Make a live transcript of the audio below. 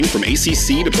from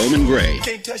ACC to Bowman Gray.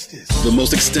 Can't touch this. The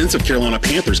most extensive Carolina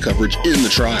Panthers coverage in the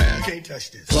Triad. Can't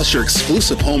touch this. Plus your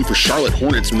exclusive home for Charlotte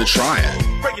Hornets in the Triad.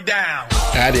 Break it down.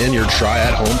 Add in your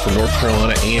Triad home for North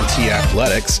Carolina A&T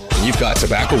Athletics, and you've got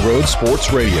Tobacco Road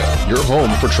Sports Radio, your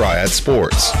home for Triad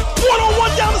sports.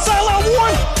 One-on-one down the sideline.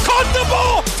 Warren caught the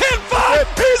ball. 10-5.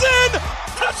 He's in.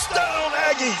 Touchdown,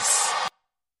 Aggies.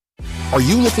 Are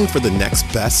you looking for the next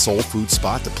best soul food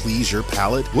spot to please your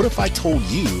palate? What if I told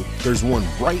you there's one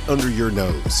right under your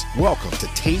nose? Welcome to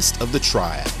Taste of the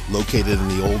Triad. Located in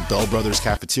the old Bell Brothers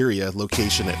Cafeteria,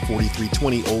 location at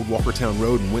 4320 Old Walkertown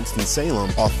Road in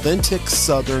Winston-Salem, authentic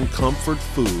Southern comfort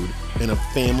food in a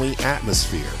family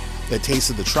atmosphere. At Taste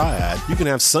of the Triad, you can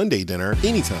have Sunday dinner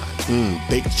anytime.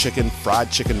 Baked chicken,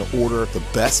 fried chicken to order, the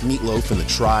best meatloaf in the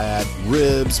Triad,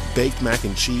 ribs, baked mac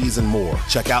and cheese, and more.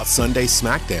 Check out Sunday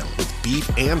Smackdown with beef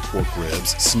and pork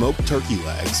ribs, smoked turkey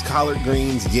legs, collard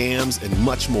greens, yams, and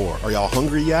much more. Are y'all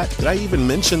hungry yet? Did I even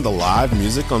mention the live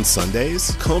music on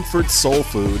Sundays? Comfort soul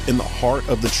food in the heart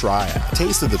of the Triad.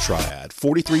 Taste of the Triad,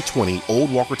 4320 Old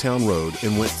Walkertown Road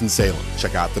in Winston-Salem.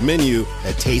 Check out the menu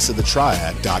at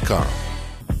tasteofthetriad.com.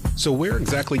 So where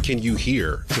exactly can you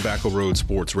hear Tobacco Road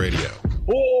Sports Radio?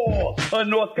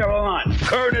 North Carolina,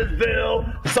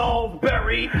 Kernersville,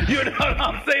 Salisbury, you know what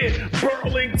I'm saying?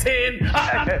 Burlington.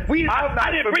 I didn't bring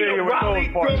you Raleigh,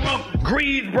 Durham,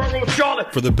 Greensboro,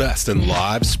 Charlotte. For the best in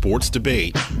live sports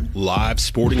debate, live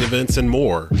sporting events, and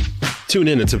more, tune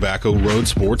in to Tobacco Road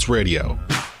Sports Radio.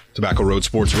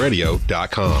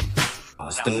 TobaccoRoadSportsRadio.com.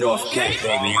 It's the North Gate,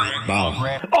 baby.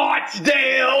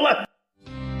 Archdale.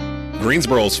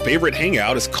 Greensboro's favorite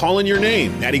hangout is calling your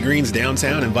name. Natty Green's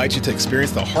Downtown invites you to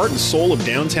experience the heart and soul of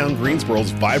downtown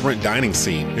Greensboro's vibrant dining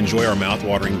scene. Enjoy our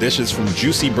mouth-watering dishes from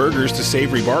juicy burgers to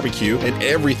savory barbecue and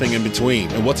everything in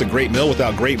between. And what's a great meal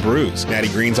without great brews? Natty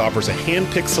Green's offers a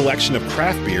hand-picked selection of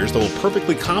craft beers that will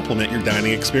perfectly complement your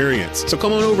dining experience. So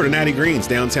come on over to Natty Green's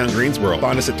Downtown Greensboro.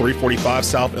 Find us at 345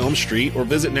 South Elm Street or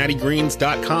visit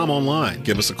nattygreens.com online.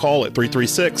 Give us a call at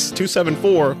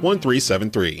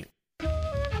 336-274-1373.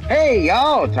 Hey,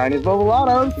 y'all, Tiny's Mobile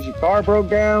Auto. Is your car broke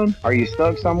down? Are you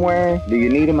stuck somewhere? Do you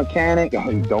need a mechanic?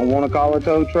 You don't want to call a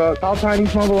tow truck? Call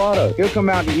Tiny's Mobile Auto. He'll come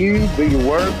out to you, do your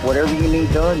work, whatever you need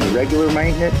done, your regular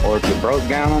maintenance, or if you broke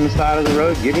down on the side of the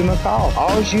road, give him a call.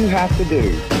 All you have to do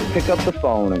is pick up the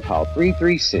phone and call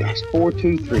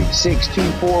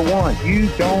 336-423-6241. You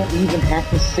don't even have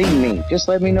to see me. Just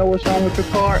let me know what's wrong with your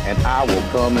car, and I will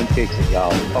come and fix it,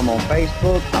 y'all. I'm on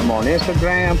Facebook, I'm on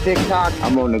Instagram, TikTok,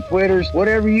 I'm on the Twitters,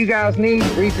 whatever you guys need,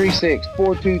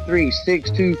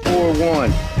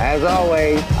 336-423-6241. As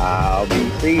always, I'll be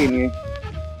seeing you.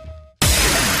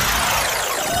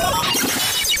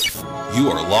 You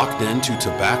are locked into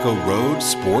Tobacco Road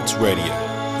Sports Radio,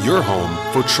 your home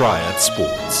for Triad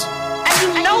Sports.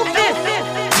 And you know this,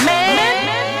 man.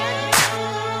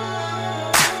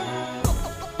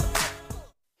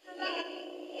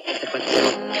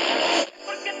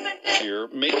 Here,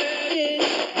 make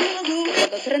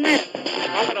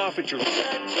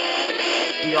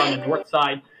We are on the north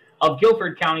side of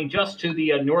Guilford County, just to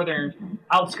the northern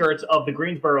outskirts of the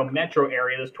Greensboro metro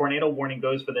area. This tornado warning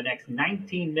goes for the next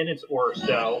 19 minutes or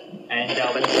so. And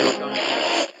let's see what's going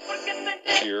on.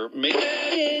 here,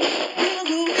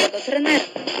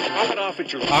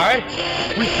 All right,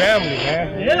 we family,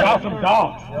 man. Yeah. Y'all some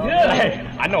dogs. Yeah. Hey,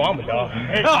 I know I'm a dog.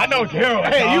 Hey, I know Gerald.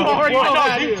 Hey, dog. you already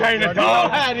know You you trained a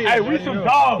dog. Hey, we some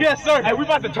dogs. Yes, sir. Hey, we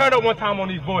about to turn up one time on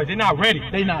these boys. They're not ready.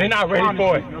 They're not ready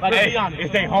for it. Hey,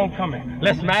 it's their homecoming.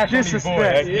 Let's smash on these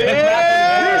boys.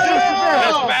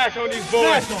 Let's smash on these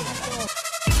boys.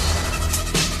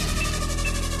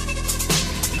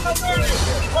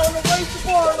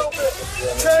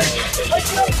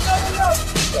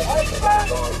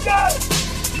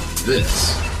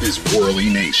 This is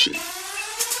Whirlie Nation.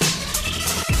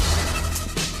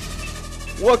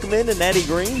 Welcome into Natty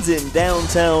Greens in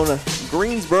downtown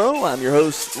Greensboro. I'm your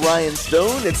host, Ryan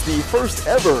Stone. It's the first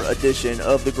ever edition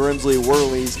of the Grimsley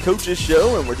Whirlie's Coaches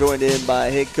Show, and we're joined in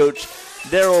by head coach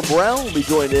Darryl Brown. We'll be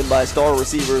joined in by star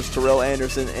receivers Terrell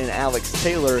Anderson and Alex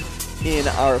Taylor in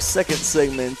our second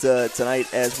segment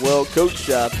tonight as well. Coach,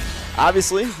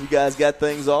 obviously, you guys got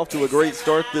things off to a great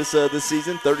start this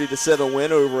season. 30-7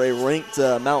 win over a ranked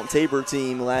Mount Tabor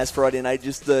team last Friday night.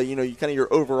 Just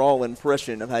your overall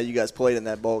impression of how you guys played in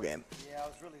that ball game. Yeah, I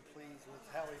was really pleased with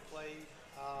how we played.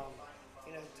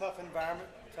 Tough environment,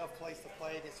 tough place to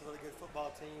play against a really good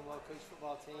football team, well-coached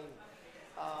football team.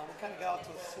 We kind of got off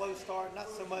to a slow start, not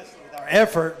so much with our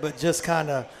effort, but just kind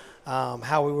of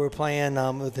how we were playing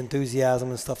with enthusiasm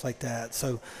and stuff like that.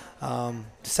 So the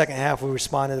second half we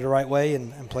responded the right way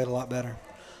and played a lot better.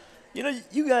 You know,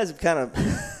 you guys have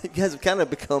kind of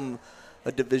become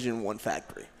a Division I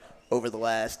factory over the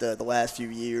last few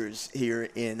years here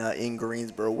in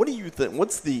Greensboro. What do you think?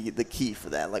 What's the key for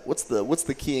that? Like, what's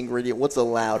the key ingredient? What's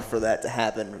allowed for that to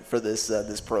happen for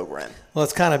this program? Well,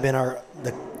 it's kind of been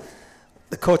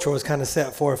the culture was kind of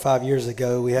set 4 or 5 years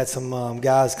ago. We had some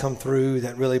guys come through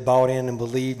that really bought in and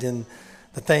believed in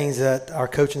the things that our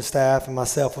coaching staff and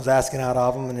myself was asking out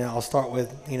of them. And then I'll start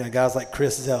with, guys like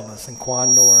Chris Zealous and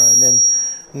Quan Nora. And then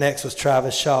next was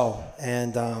Travis Shaw.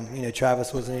 And,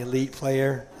 Travis was an elite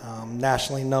player,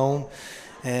 nationally known.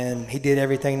 And he did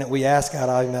everything that we asked out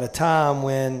of him at a time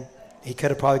when he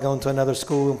could have probably gone to another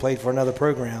school and played for another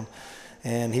program.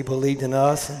 And he believed in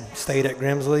us and stayed at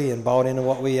Grimsley and bought into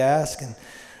what we asked. And,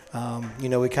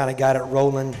 we kind of got it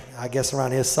rolling, I guess,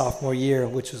 around his sophomore year,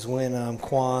 which was when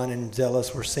Quan and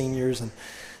Zealous were seniors. And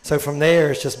so from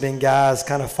there, it's just been guys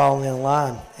kind of falling in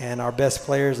line. And our best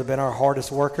players have been our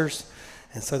hardest workers.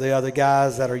 And so the other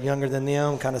guys that are younger than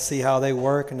them kind of see how they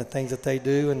work and the things that they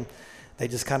do, and they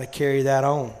just kind of carry that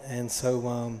on. And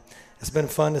so it's been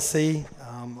fun to see.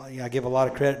 I give a lot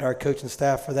of credit to our coaching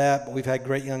staff for that, but we've had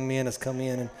great young men that's come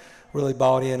in and really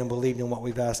bought in and believed in what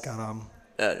we've asked out of them.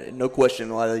 No question,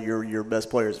 a lot of your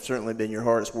best players have certainly been your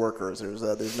hardest workers.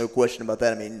 There's no question about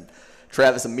that. I mean,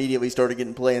 Travis immediately started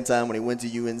getting playing time when he went to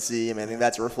UNC. I think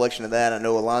that's a reflection of that. I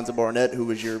know Alonzo Barnett, who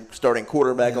was your starting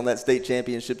quarterback on that state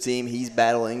championship team, he's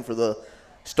battling for the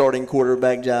starting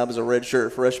quarterback job as a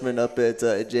redshirt freshman up at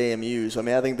JMU. So,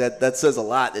 I think that says a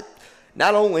lot. That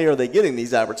not only are they getting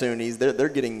these opportunities, they're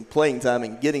getting playing time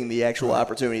and getting the actual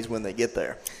opportunities when they get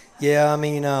there. Yeah,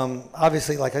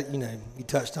 obviously, like, you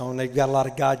touched on, they've got a lot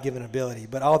of God-given ability.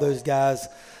 But all those guys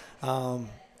are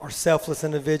selfless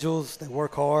individuals. They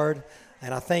work hard.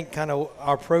 And I think kind of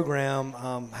our program,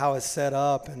 how it's set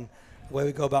up and the way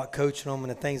we go about coaching them and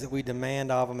the things that we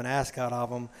demand of them and ask out of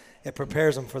them, it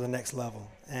prepares them for the next level.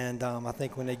 And I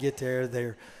think when they get there,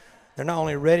 they're not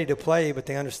only ready to play, but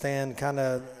they understand kind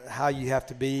of how you have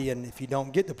to be, and if you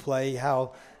don't get to play,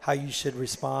 how you should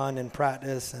respond and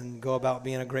practice and go about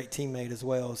being a great teammate as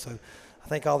well. So I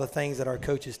think all the things that our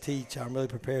coaches teach really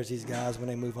prepares these guys when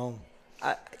they move on.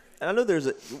 I know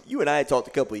you and I had talked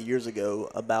a couple of years ago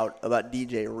about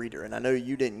DJ Reader, and I know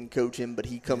you didn't coach him, but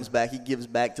he comes back, he gives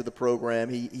back to the program,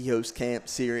 he hosts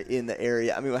camps here in the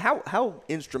area. How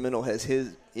instrumental has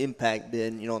his impact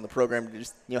been, on the program to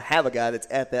just, have a guy that's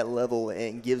at that level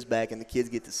and gives back and the kids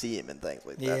get to see him and things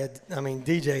like that? Yeah,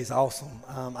 DJ's awesome.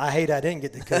 I hate I didn't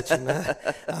get to coach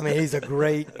him. He's a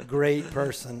great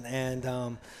person.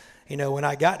 And, when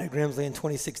I got to Grimsley in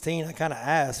 2016, I kind of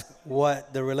asked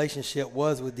what the relationship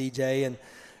was with DJ. And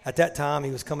at that time,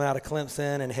 he was coming out of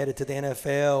Clemson and headed to the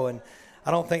NFL. And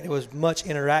I don't think there was much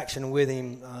interaction with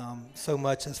him so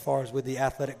much as far as with the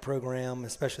athletic program,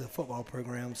 especially the football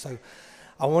program. So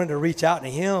I wanted to reach out to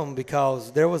him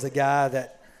because there was a guy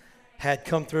that had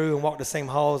come through and walked the same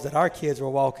halls that our kids were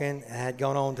walking and had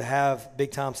gone on to have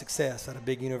big-time success at a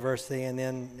big university and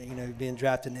then, being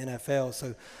drafted in the NFL.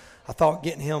 So I thought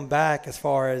getting him back as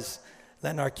far as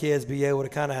letting our kids be able to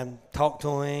kind of talk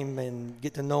to him and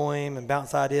get to know him and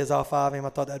bounce ideas off of him, I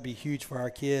thought that would be huge for our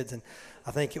kids. And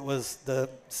I think it was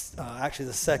actually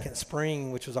the second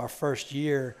spring, which was our first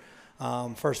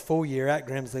full year at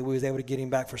Grimsley, we was able to get him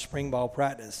back for spring ball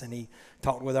practice. And he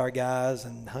talked with our guys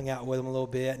and hung out with them a little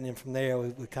bit. And then from there,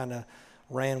 we kind of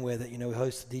ran with it. We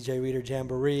hosted DJ Reader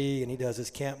Jamboree, and he does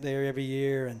his camp there every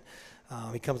year. And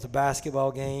he comes to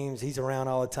basketball games. He's around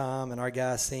all the time, and our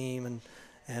guys see him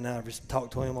and just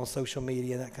talk to him on social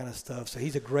media and that kind of stuff. So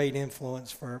he's a great influence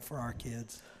for our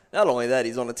kids. Not only that,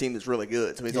 he's on a team that's really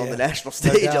good. So he's on the national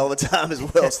stage all the time as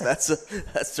well. So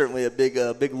that's certainly a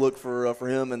big look for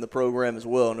him and the program as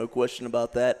well. No question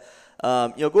about that.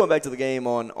 Going back to the game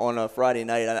on a Friday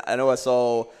night, I know I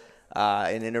saw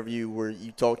an interview where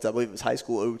you talked, I believe it was high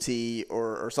school OT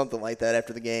or something like that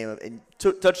after the game, and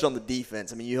touched on the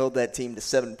defense. You held that team to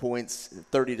 7 points,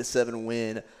 30-7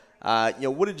 win.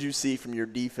 What did you see from your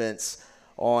defense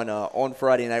on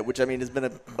Friday night, which, has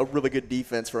been a really good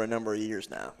defense for a number of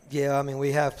years now? Yeah,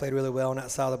 we have played really well on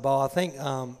that side of the ball. I think,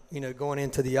 going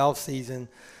into the offseason,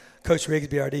 Coach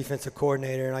Rigsby, our defensive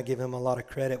coordinator, and I give him a lot of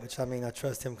credit, which, I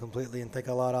trust him completely and think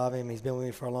a lot of him. He's been with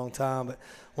me for a long time. But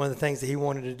one of the things that he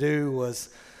wanted to do was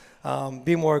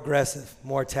be more aggressive,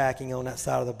 more attacking on that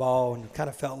side of the ball, and kind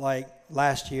of felt like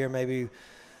last year maybe,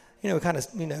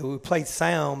 we played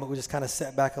sound, but we just kind of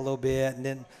set back a little bit and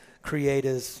then create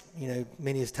as,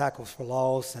 many as tackles for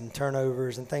loss and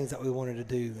turnovers and things that we wanted to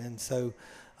do. And so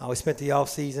we spent the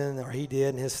offseason, or he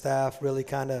did, and his staff really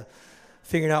kind of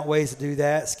figuring out ways to do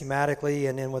that schematically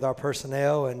and then with our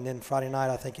personnel. And then Friday night,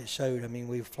 I think it showed. We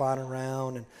were flying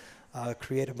around and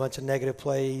create a bunch of negative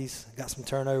plays, got some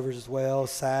turnovers as well,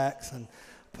 sacks, and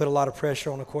put a lot of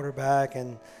pressure on the quarterback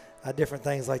and different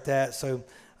things like that. So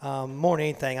more than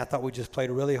anything, I thought we just played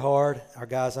really hard. Our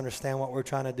guys understand what we're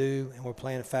trying to do, and we're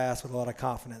playing fast with a lot of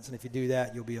confidence. And if you do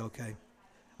that, you'll be okay.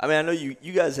 I mean, I know you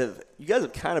guys have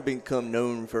kind of become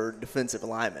known for defensive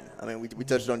linemen. I mean, we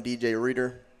touched on DJ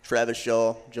Reader, Travis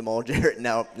Shaw, Jamal Jarrett.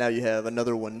 Now you have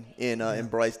another one in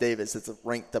Bryce Davis that's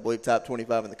ranked, I believe, top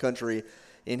 25 in the country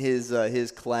in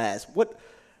his class.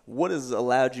 What has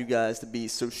allowed you guys to be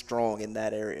so strong in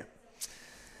that area?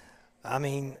 I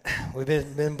mean, we've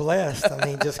been blessed. I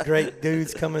mean, just great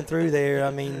dudes coming through there.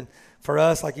 I mean, for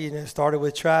us, like, started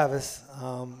with Travis,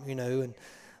 and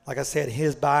like I said,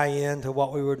 his buy-in to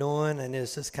what we were doing, and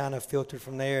it's just kind of filtered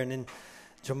from there. And then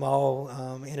Jamal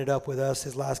ended up with us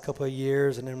his last couple of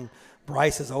years, and then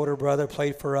Bryce's older brother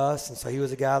played for us, and so he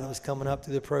was a guy that was coming up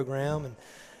through the program.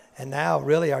 And now,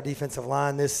 really, our defensive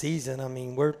line this season, I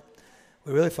mean, we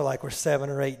really feel like we're 7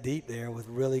 or 8 deep there with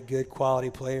really good quality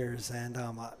players. And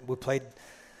we played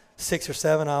 6 or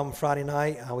 7 of them Friday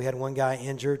night. We had one guy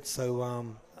injured,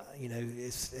 so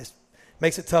it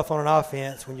makes it tough on an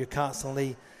offense when you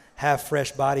constantly have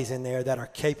fresh bodies in there that are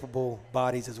capable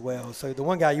bodies as well. So the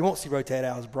one guy you won't see rotate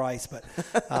out is Bryce, but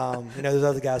those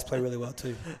other guys play really well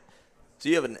too. So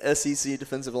you have an SEC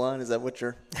defensive line? Is that what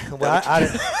you're? Well,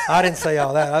 I didn't say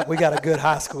all that. We got a good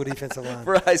high school defensive line.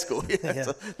 For high school, yeah.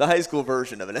 So the high school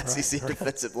version of an SEC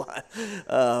defensive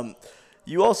line.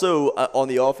 You also on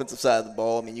the offensive side of the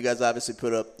ball. I mean, you guys obviously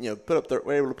were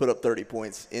able to put up 30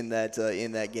 points in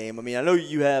that game. I mean, I know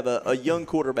you have a young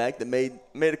quarterback that made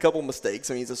a couple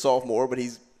mistakes. I mean, he's a sophomore, but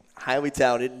he's highly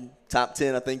touted, top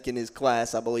 10, I think, in his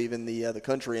class, I believe, in the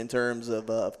country in terms of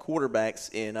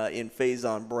quarterbacks in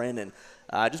Faison Brandon.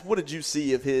 Just what did you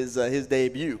see of his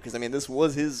debut? Because, I mean, this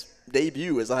was his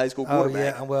debut as a high school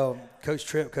quarterback. Oh, yeah. Well, Coach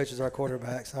Tripp coaches our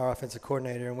quarterbacks, our offensive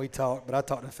coordinator, and I talked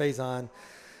to Faison,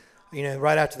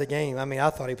 right after the game. I mean, I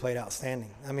thought he played outstanding.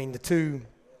 I mean, the 2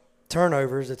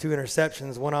 turnovers, the 2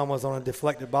 interceptions, one of them was on a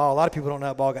deflected ball. A lot of people don't know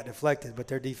that ball got deflected, but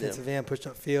their defensive end pushed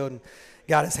up field and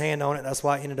got his hand on it. That's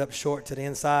why it ended up short to the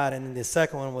inside. And then the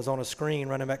second one was on a screen,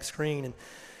 running back screen. And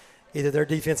either their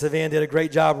defensive end did a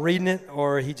great job reading it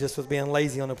or he just was being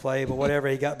lazy on the play. But whatever,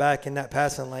 he got back in that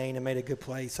passing lane and made a good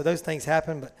play. So those things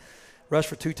happen, but rushed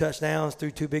for 2 touchdowns,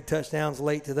 threw 2 big touchdowns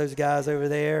late to those guys over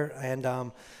there.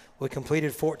 And we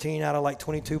completed 14 out of like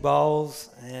 22 balls.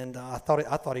 And I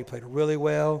thought he played really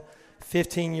well.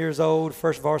 15 years old,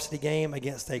 first varsity game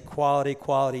against a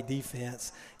quality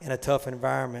defense in a tough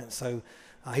environment. So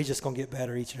he's just going to get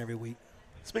better each and every week.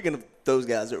 Speaking of those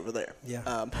guys over there,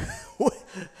 yeah.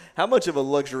 How much of a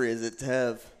luxury is it to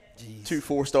have 2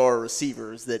 4-star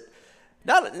receivers that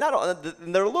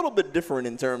they're a little bit different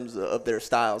in terms of their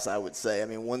styles, I would say. I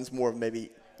mean, one's more of maybe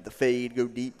the fade, go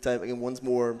deep type, and one's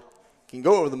more can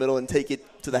go over the middle and take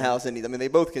it to the house. I mean, they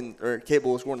both are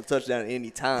capable of scoring a touchdown at any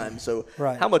time. So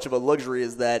how much of a luxury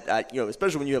is that,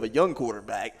 especially when you have a young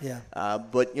quarterback? Yeah.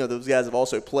 But, those guys have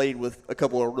also played with a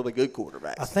couple of really good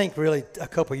quarterbacks. I think really a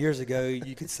couple of years ago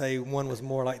you could say one was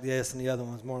more like this and the other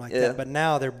one was more like that. But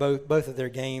now they're both of their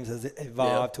games has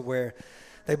evolved to where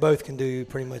they both can do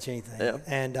pretty much anything. Yeah.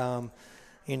 And,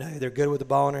 they're good with the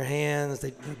ball in their hands.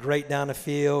 They're great down the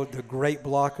field. They're great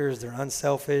blockers. They're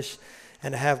unselfish.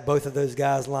 And to have both of those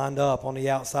guys lined up on the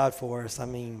outside for us, I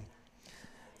mean,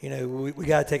 we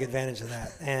got to take advantage of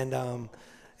that. And,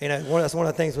 that's one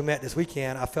of the things we met this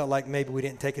weekend. I felt like maybe we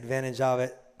didn't take advantage of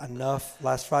it enough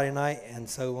last Friday night. And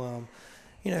so,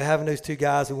 having those 2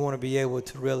 guys, we want to be able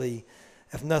to really,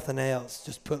 if nothing else,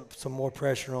 just put some more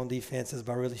pressure on defenses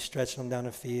by really stretching them down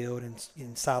the field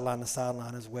and sideline to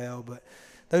sideline as well. But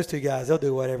those 2 guys, they'll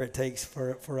do whatever it takes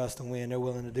for us to win. They're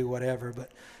willing to do whatever.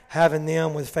 But having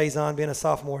them with Faison being a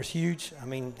sophomore is huge. I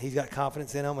mean, he's got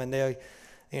confidence in them, and they,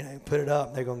 put it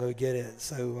up, they're going to go get it.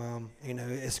 So,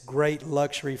 it's great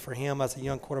luxury for him as a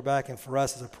young quarterback and for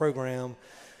us as a program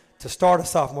to start a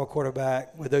sophomore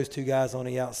quarterback with those 2 guys on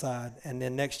the outside. And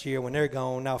then next year when they're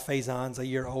gone, now Faison's a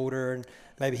year older, and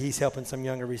maybe he's helping some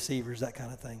younger receivers, that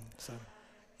kind of thing. So,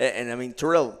 and I mean,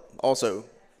 Terrell also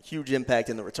huge impact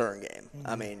in the return game. Mm-hmm.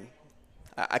 I mean,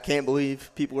 I can't believe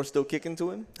people are still kicking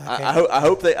to him. I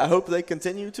hope they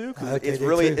continue to, because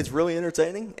it's really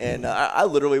entertaining. And I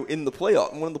literally one of the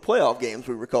playoff games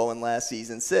we were calling last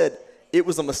season said it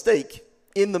was a mistake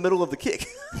in the middle of the kick.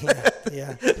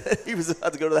 Yeah. He was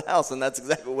about to go to the house, and that's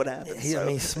exactly what happened.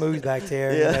 He's smooth back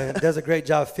there. Yeah. Does a great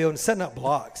job fielding, setting up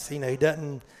blocks.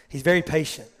 He's very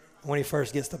patient when he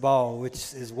first gets the ball,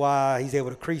 which is why he's able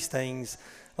to crease things.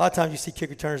 A lot of times you see kick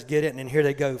returners get it, and then here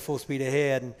they go full speed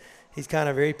ahead, and he's kind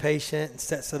of very patient and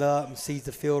sets it up and sees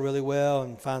the field really well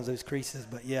and finds those creases.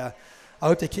 But, yeah, I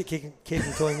hope they keep kicking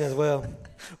to him as well.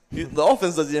 The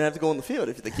offense doesn't even have to go on the field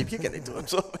if they keep kicking it to him.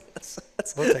 So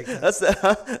we'll take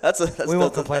that. We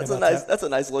won't complain about that. That's a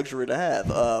nice luxury to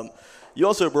have. You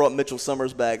also brought Mitchell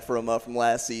Summers back from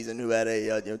last season, who had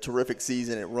a terrific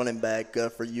season at running back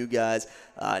for you guys.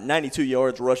 92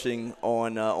 yards rushing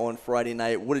on Friday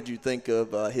night. What did you think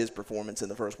of his performance in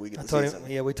the first week of the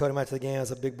season? We told him after the game it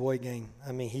was a big boy game.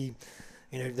 I mean,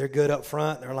 they're good up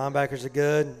front. Their linebackers are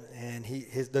good, and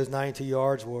those 92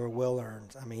 yards were well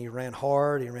earned. I mean, he ran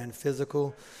hard. He ran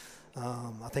physical.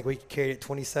 I think we carried it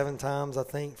 27 times,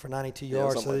 for 92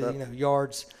 yards. So,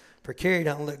 yards per carry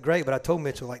doesn't look great, but I told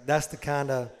Mitchell, that's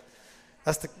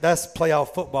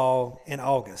playoff football in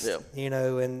August,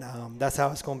 and that's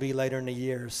how it's going to be later in the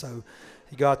year. So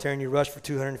you go out there and you rush for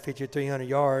 250 or 300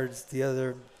 yards, the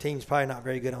other team's probably not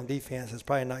very good on defense. It's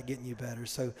probably not getting you better.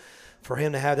 So for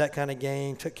him to have that kind of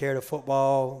game, took care of the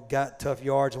football, got tough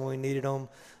yards when we needed them,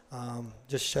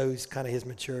 just shows kind of his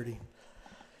maturity.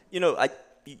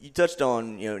 You touched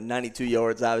on 92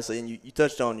 yards obviously, and you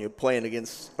touched on playing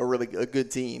against a good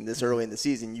team this early in the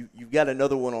season. You've got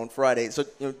another one on Friday. So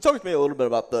talk to me a little bit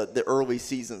about the early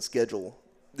season schedule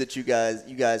that you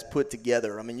guys put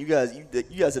together. I mean, you guys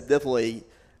have definitely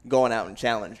gone out and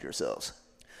challenged yourselves.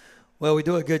 Well, we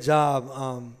do a good job,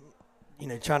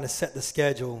 trying to set the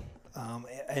schedule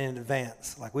in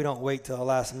advance. We don't wait till the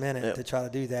last minute to try to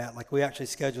do that. We actually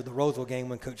scheduled the Roseville game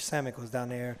when Coach Samick was down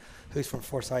there, who's from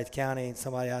Forsyth County, and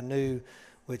somebody I knew,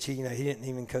 which he didn't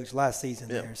even coach last season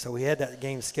there. So we had that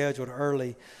game scheduled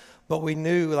early. But we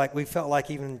knew, we felt like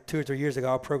even 2 or 3 years ago,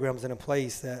 our program was in a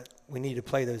place that we need to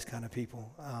play those kind of people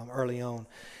early on.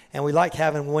 And we like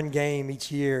having one game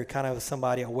each year kind of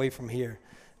somebody away from here.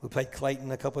 We played Clayton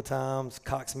a couple of times,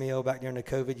 Cox Mill back during the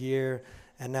COVID year,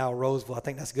 and now Roseville. I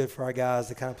think that's good for our guys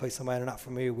to kind of play somebody they're not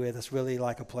familiar with. It's really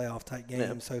like a playoff type game.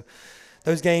 Yeah. So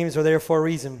those games are there for a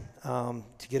reason,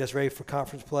 to get us ready for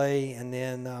conference play, and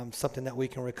then something that we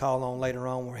can recall on later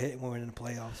on when we're in the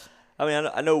playoffs. I mean,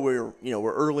 I know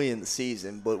we're early in the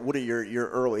season, but what are your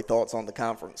early thoughts on the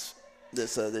conference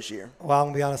this year? Well, I'm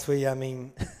gonna be honest with you. I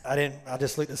mean, I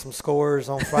just looked at some scores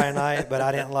on Friday night, but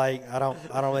I don't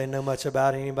really know much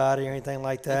about anybody or anything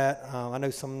like that. I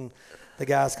know the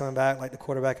guys coming back, like the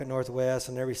quarterback at Northwest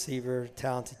and their receiver,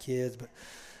 talented kids. But,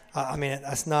 I mean,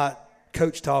 that's not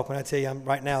coach talk when I tell you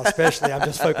right now, especially, I'm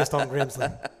just focused on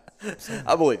Grimsley. So.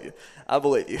 I believe you.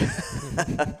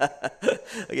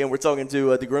 Again, we're talking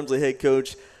to the Grimsley head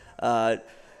coach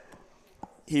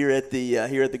here at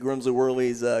the Grimsley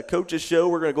Whirlie's Coaches Show.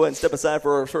 We're going to go ahead and step aside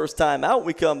for our first time out. When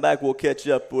we come back, we'll catch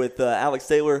up with Alex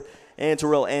Taylor and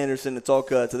Terrell Anderson to talk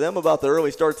to them about the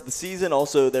early start to the season,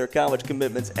 also their college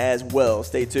commitments as well.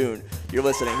 Stay tuned. You're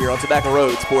listening here on Tobacco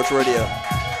Road Sports Radio.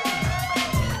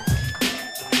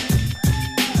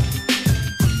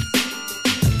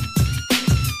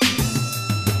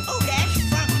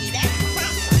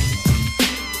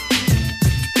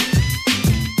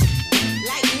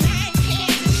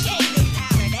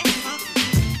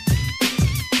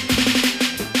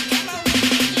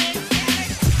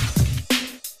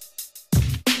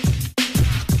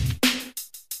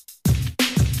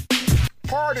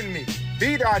 Pardon me,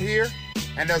 B-Dot here,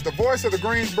 and as the voice of the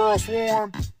Greensboro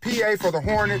Swarm, PA for the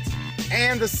Hornets,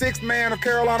 and the sixth man of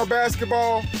Carolina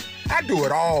basketball, I do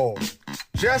it all.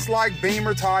 Just like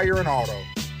Beamer Tire and Auto.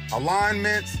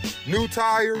 Alignments, new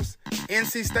tires,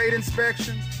 NC State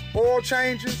inspections, oil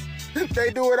changes,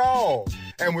 they do it all.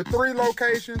 And with 3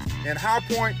 locations in High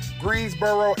Point,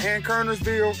 Greensboro, and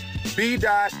Kernersville,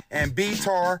 B-Dot and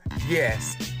B-Tar,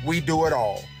 yes, we do it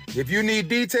all. If you need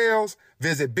details,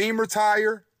 visit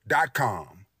BeamerTire.com.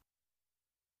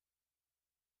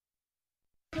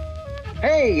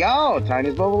 Hey, y'all,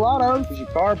 Chinese Mobile Auto. Is your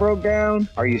car broke down?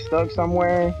 Are you stuck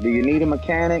somewhere? Do you need a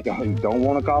mechanic? You don't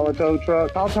want to call a tow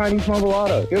truck? Call Chinese Mobile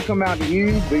Auto. He'll come out to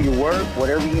you, do your work,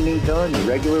 whatever you need done, your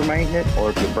regular maintenance, or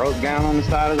if you're broke down on the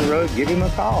side of the road, give him a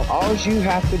call. All you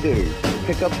have to do is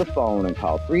pick up the phone and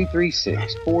call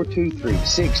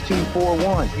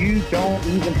 336-423-6241. You don't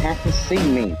even have to see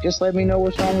me. Just let me know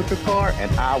what's wrong with your car, and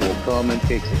I will come and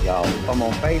fix it, y'all. I'm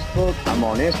on Facebook, I'm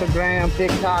on Instagram,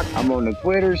 TikTok, I'm on the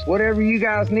Twitters, whatever you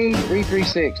guys need,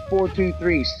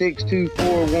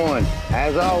 336-423-6241.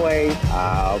 As always,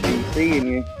 I'll be seeing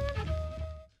you.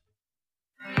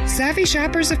 Savvy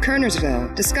shoppers of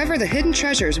Kernersville, discover the hidden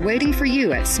treasures waiting for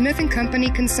you at Smith & Company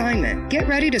Consignment. Get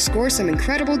ready to score some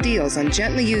incredible deals on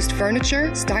gently used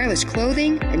furniture, stylish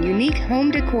clothing, and unique home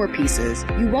decor pieces.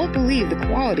 You won't believe the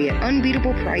quality at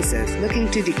unbeatable prices. Looking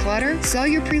to declutter? Sell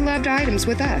your pre-loved items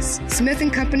with us. Smith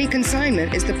 & Company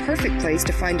Consignment is the perfect place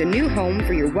to find a new home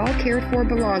for your well-cared-for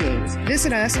belongings.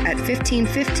 Visit us at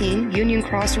 1515 Union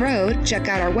Cross Road. Check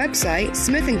out our website,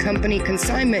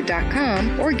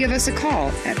 smithandcompanyconsignment.com, or give us a call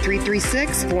at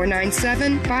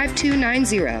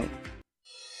 336-497-5290.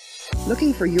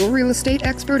 Looking for your real estate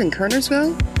expert in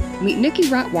Kernersville? Meet Nikki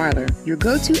Rottweiler, your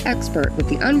go-to expert with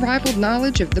the unrivaled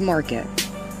knowledge of the market.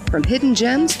 From hidden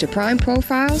gems to prime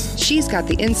profiles, she's got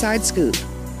the inside scoop.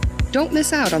 Don't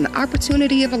miss out on the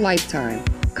opportunity of a lifetime.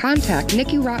 Contact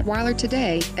Nikki Rottweiler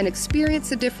today and experience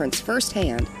the difference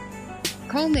firsthand.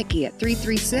 Call Nikki at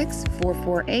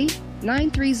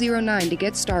 336-448-9309 to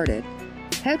get started.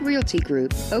 Head Realty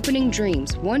Group, opening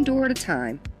dreams one door at a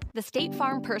time. The State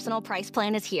Farm Personal Price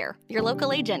Plan is here. Your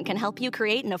local agent can help you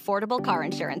create an affordable car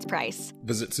insurance price.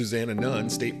 Visit Susanna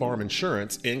Nunn, State Farm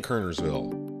Insurance in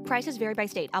Kernersville. Prices vary by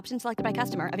state. Options selected by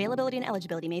customer. Availability and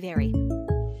eligibility may vary.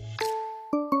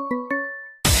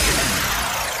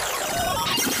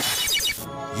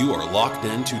 You are locked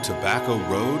into Tobacco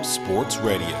Road Sports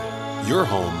Radio, your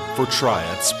home for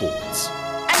Triad Sports.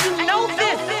 And you know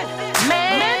this,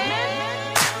 man.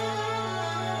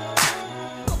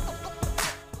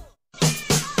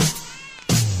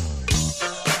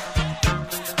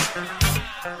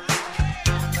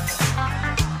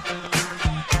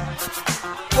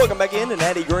 Welcome back in to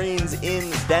Natty Greens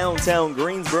in downtown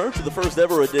Greensboro to the first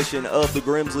ever edition of the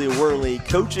Grimsley Whirlie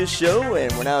Coaches Show.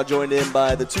 And we're now joined in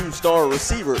by the two-star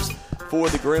receivers for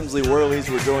the Grimsley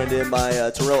Whirlies. We're joined in by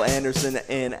Terrell Anderson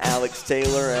and Alex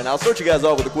Taylor. And I'll start you guys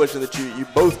off with a question that you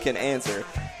both can answer.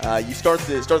 You start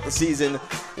the season,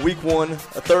 week one,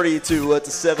 a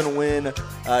 30-7 win.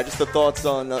 Just the thoughts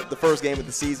on the first game of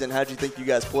the season. How do you think you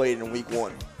guys played in week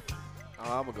one?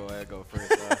 I'm going to go ahead and go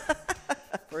first.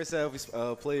 First half, we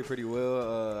played pretty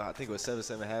well. I think it was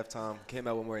 7-7 at halftime. Came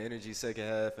out with more energy second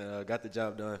half and got the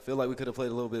job done. Feel like we could have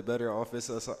played a little bit better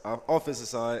offensive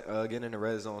side, getting in the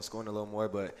red zone, scoring a little more,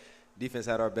 but defense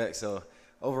had our back. So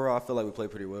overall, I feel like we played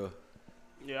pretty well.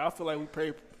 Yeah, I feel like we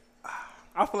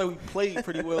played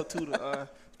pretty well too.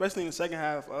 Especially in the second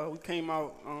half, we came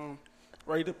out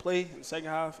ready to play. In the second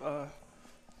half, I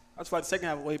just feel like the second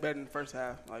half was way better than the first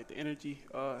half. Like the energy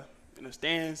in the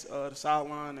stands, the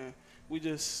sideline, and we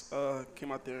just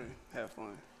came out there and had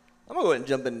fun. I'm going to go ahead and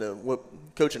jump into what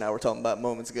Coach and I were talking about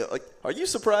moments ago. Like, are you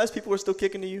surprised people are still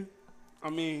kicking to you? I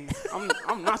mean, I'm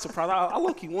not surprised. I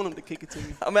low-key want them to kick it to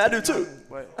me. I mean, I do too.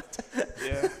 But,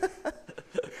 yeah.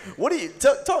 What do you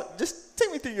talk? Just take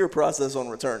me through your process on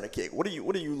return to kick. What are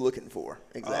you looking for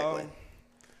exactly?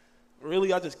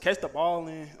 Really, I just catch the ball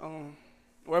and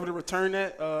wherever to return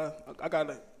at. I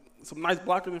got some nice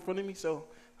blockers in front of me, so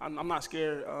I'm not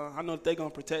scared. I know that they're gonna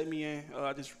protect me, and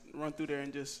I just run through there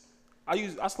and just I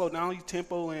slow down, I use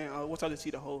tempo, and once I just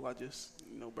see the hole, I just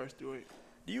burst through it.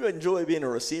 Do you enjoy being a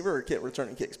receiver or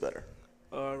returning kicks better?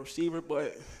 Receiver,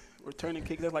 but returning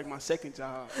kicks, that's like my second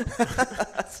job.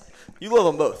 You love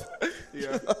them both.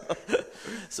 Yeah.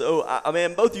 So I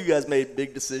mean, both of you guys made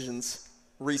big decisions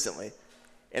recently,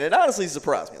 and it honestly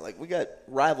surprised me. Like, we got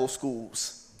rival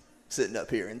schools sitting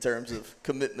up here in terms of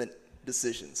commitment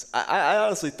decisions. I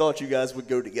honestly thought you guys would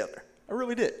go together. I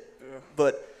really did. Yeah.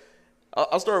 But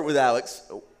I'll start with Alex.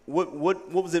 What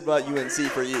was it about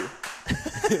UNC for you?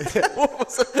 What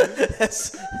was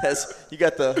it? You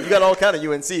got all kind of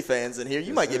UNC fans in here.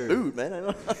 You might get booed, man.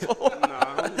 I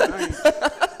ain't.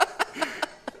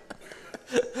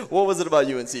 What was it about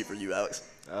UNC for you, Alex?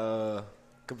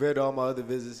 Compared to all my other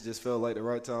visits, just felt like the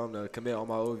right time to commit on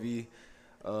my OV.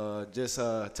 Just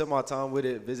took my time with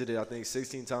it, visited I think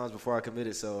 16 times before I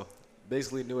committed, so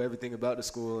basically knew everything about the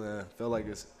school and felt like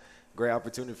it's a great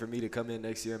opportunity for me to come in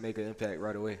next year and make an impact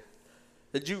right away.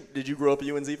 Did you grow up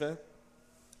a UNC fan?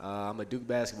 I'm a Duke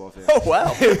basketball fan. Oh,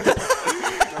 wow.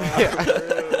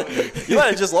 You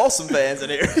might have just lost some fans in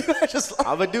here.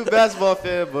 I'm a Duke basketball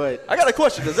fan, but I got a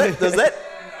question. Does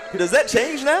that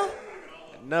change now?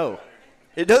 No.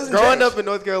 It doesn't Growing change. up in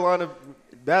North Carolina,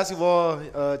 basketball,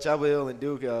 Chapel Hill and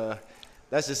Duke,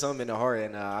 that's just something in the heart,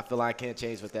 and I feel like I can't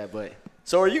change with that. But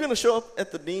so are you going to show up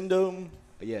at the Dean Dome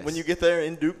when you get there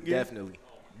in Duke gear?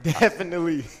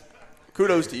 Definitely.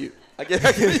 Kudos to you. I give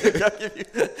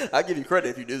you credit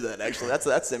if you do that, actually.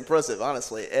 That's impressive,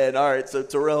 honestly. And, all right, so,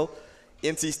 Terrell,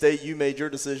 NC State, you made your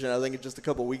decision, I think, just a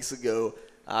couple weeks ago.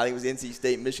 I think it was NC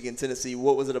State, Michigan, Tennessee.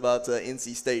 What was it about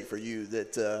NC State for you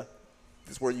that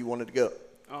is where you wanted to go?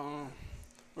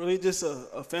 Really just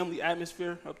a family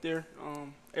atmosphere up there.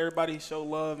 Everybody show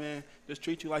love and just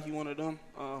treat you like you one of them.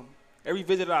 Every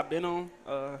visit that I've been on,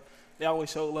 they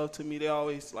always show love to me. They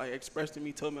always like expressed to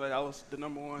me, told me like I was the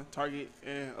 #1 target.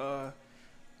 And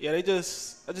yeah, I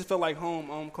just felt like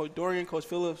home. Coach Dorian, Coach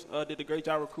Phillips did a great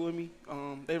job recruiting me.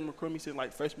 They've been recruiting me since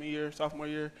like freshman year, sophomore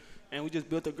year, and we just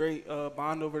built a great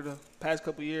bond over the past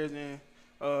couple years. And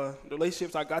the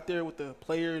relationships I got there with the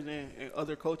players and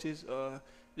other coaches,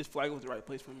 just feel like it was the right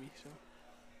place for me. So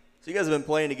you guys have been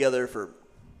playing together for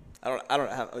I don't know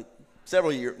how, like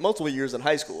several years, multiple years in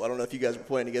high school. I don't know if you guys were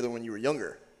playing together when you were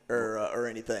younger or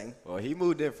anything. Well, he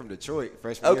moved in from Detroit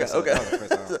freshman year. Okay. That was the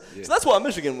first time. Yeah. So that's why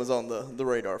Michigan was on the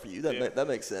radar for you. That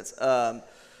makes sense.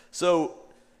 So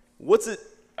what's it?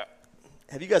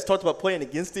 Have you guys talked about playing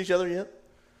against each other yet?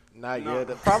 Not yet.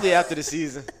 Probably after the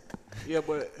season. Yeah,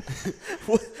 but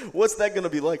what's that going to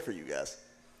be like for you guys?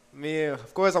 I mean,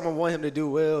 of course, I'm going to want him to do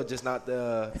well, just not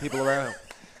the people around him.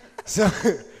 So,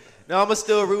 no, I'm going to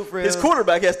still root for him. His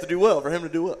quarterback has to do well for him to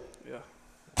do well. Yeah.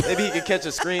 Maybe he can catch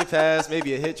a screen pass,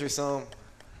 maybe a hitch or something.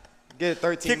 Get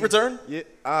 13. Kick return? Yeah.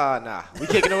 Nah. We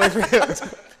kicking away from him.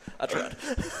 I tried.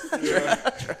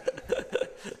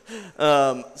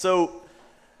 So,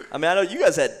 I mean, I know you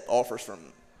guys had offers from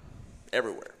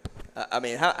everywhere. I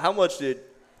mean, how much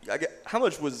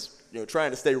was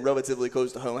trying to stay relatively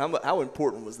close to home? How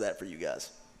important was that for you guys?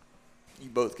 You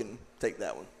both can take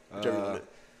that one. Whichever you want to do.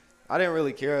 I didn't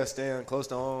really care staying close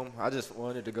to home. I just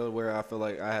wanted to go where I feel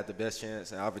like I had the best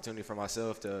chance and opportunity for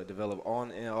myself to develop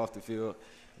on and off the field.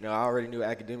 I already knew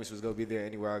academics was going to be there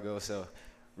anywhere I go. So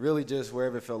really just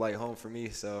wherever it felt like home for me.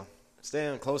 So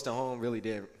staying close to home really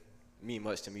didn't mean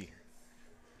much to me.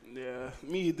 Yeah,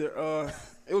 me either.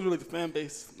 It was really the fan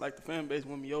base. Like, the fan base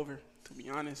won me over, to be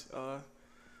honest. Yeah,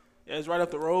 it's right up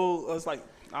the road. It's like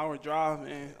an hour drive.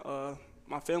 And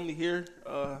my family here,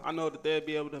 I know that they'll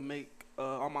be able to make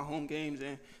all my home games,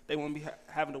 and they won't be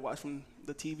having to watch from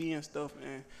the TV and stuff.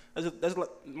 And that's like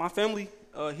my family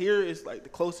here is like the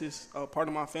closest part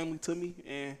of my family to me.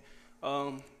 And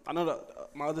I know that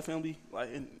my other family, like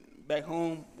back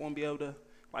home, won't be able to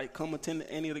like come attend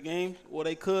any of the games. Well,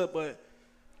 they could, but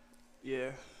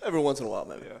yeah, every once in a while,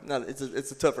 maybe. Yeah. No, it's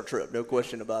a tougher trip, no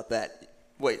question about that.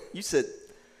 Wait, you said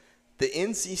the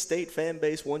NC State fan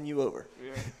base won you over?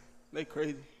 Yeah, they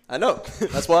crazy. I know.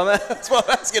 That's why I'm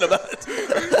asking about it.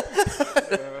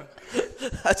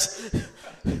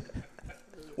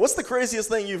 What's the craziest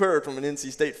thing you've heard from an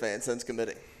NC State fan since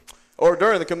committing, or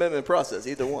during the commitment process?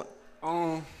 Either one.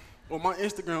 Well, my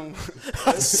Instagram,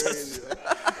 that's crazy.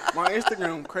 My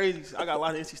Instagram crazy. I got a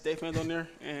lot of NC State fans on there,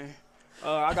 and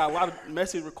I got a lot of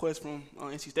message requests from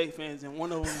NC State fans, and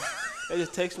one of them, they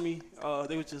just text me.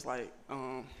 They was just like,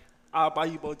 "I'll buy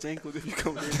you Bojangles if you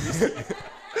come here."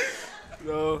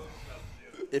 So,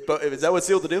 if is that what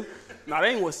sealed the deal? Nah, that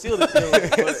ain't what sealed the deal.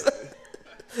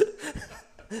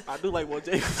 But I do like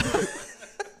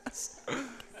Bojangles.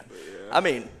 I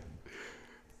mean,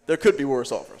 there could be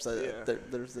worse offers. Yeah.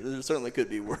 There certainly could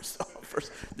be worse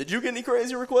offers. Did you get any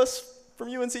crazy requests from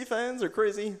UNC fans or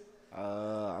crazy?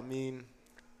 I mean,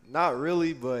 not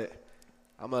really, but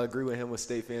I'm gonna agree with him with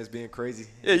State fans being crazy.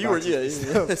 Yeah, you were. Yeah. He's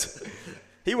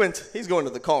going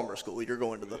to the Calmer school. You're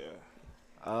going to the. Yeah.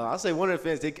 I'll say one of the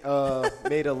fans, they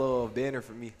made a little banner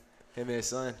for me. Him and his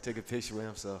son took a picture with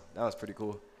him, so that was pretty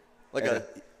cool. Like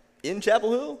in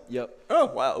Chapel Hill? Yep. Oh,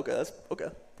 wow. Okay, that's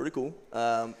pretty cool.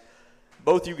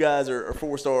 Both you guys are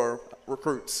 4-star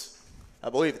recruits, I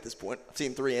believe, at this point. I've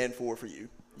seen 3 and 4 for you.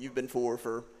 You've been 4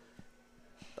 for,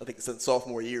 I think, since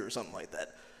sophomore year or something like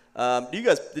that.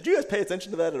 Did you guys pay attention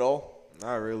to that at all?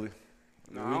 Not really.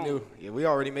 No, we knew. Yeah, we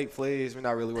already make plays. We're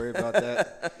not really worried about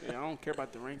that. Yeah, I don't care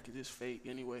about the rank. It's just fake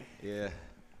anyway. Yeah.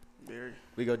 Very.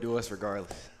 We go do us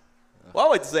regardless. Well, I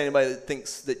like to say anybody that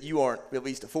thinks that you aren't at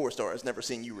least a 4-star has never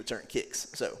seen you return kicks.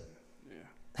 So.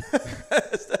 Yeah.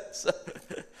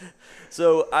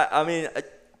 So I mean,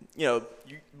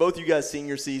 both you guys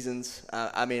senior seasons.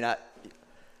 I mean,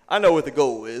 I know what the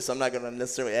goal is. I'm not going to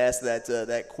necessarily ask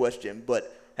that question,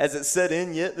 but has it set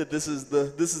in yet that this is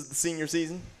the senior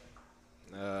season?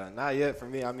 Not yet for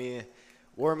me. I mean,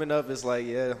 warming up is like,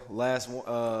 last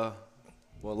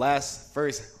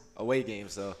first away game.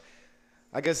 So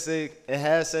I guess it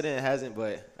has set in, it hasn't.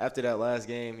 But after that last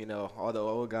game, all the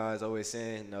old guys always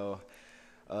saying,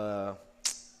 how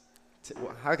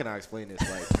can I explain this?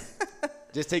 Like,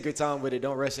 just take your time with it.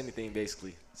 Don't rush anything,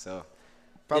 basically. So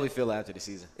probably feel it after the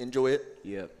season. Enjoy it?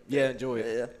 Yeah, enjoy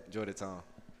it. Yeah. Enjoy the time.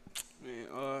 Man,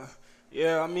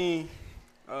 I mean,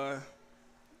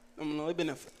 it's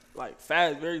been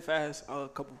very fast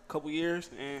couple years,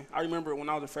 and I remember when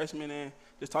I was a freshman and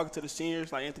just talking to the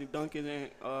seniors like Anthony Duncan and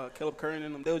Caleb Curran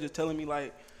and them, they were just telling me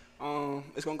like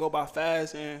it's gonna go by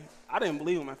fast, and I didn't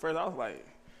believe them at first. I was like,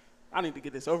 I need to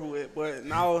get this over with. But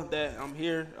now that I'm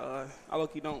here, I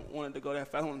low-key don't want it to go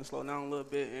that fast. I want to slow down a little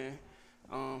bit and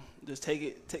just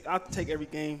I'll take every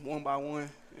game one by one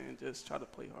and just try to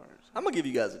play hard. I'm gonna give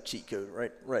you guys a cheat code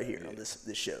right here on this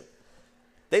show.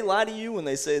 They lie to you when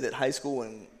they say that high school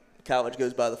and college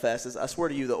goes by the fastest. I swear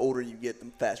to you, the older you get, the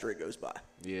faster it goes by.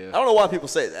 Yeah. I don't know why people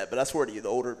say that, but I swear to you, the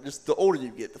older you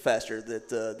get, the faster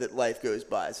that life goes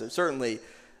by. So certainly,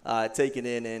 take it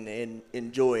in and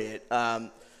enjoy it.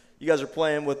 You guys are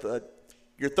playing with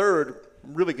your third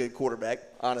really good quarterback,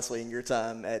 honestly, in your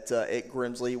time at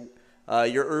Grimsley.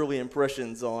 Your early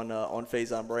impressions on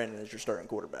Faison Brandon as your starting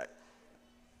quarterback.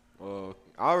 Well,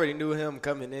 I already knew him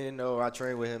coming in. I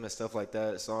trained with him and stuff like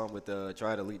that. Saw him with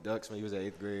Triad Elite Ducks when he was at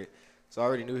 8th grade. So I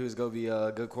already knew he was going to be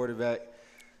a good quarterback.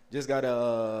 Just got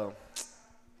to,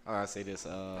 how do I say this,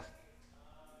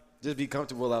 just be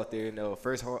comfortable out there.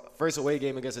 First away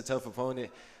game against a tough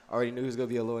opponent. I already knew he was going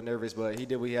to be a little nervous, but he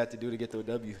did what he had to do to get the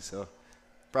W. So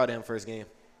proud of him first game.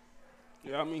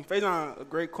 Yeah, I mean, Faison a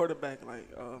great quarterback. Like,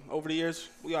 over the years,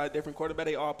 we got a different quarterback.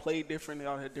 They all played different. They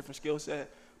all had different skill set.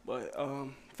 But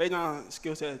Faison's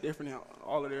skill set is different than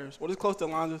all of theirs. Well, it's close to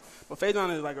Alonzo's, but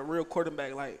Faison is like a real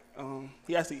quarterback. Like,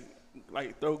 he actually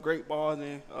like throw great balls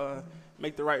and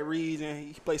make the right reads,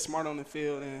 and he plays smart on the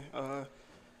field. And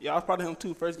yeah, I was proud of him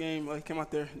too. First game, he came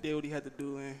out there, did what he had to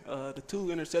do, and the 2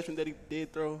 interceptions that he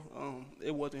did throw,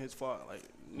 it wasn't his fault. Like,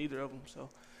 neither of them. So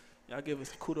yeah, I give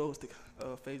us kudos to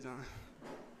Faison.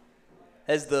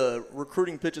 Has the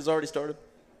recruiting pitches already started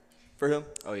for him?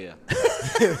 Oh yeah.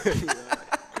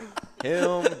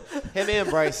 Him and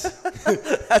Bryce.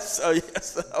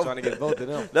 Trying to get both of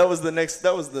them. That was the next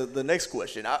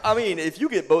question. I mean, if you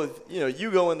get both,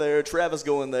 you go in there, Travis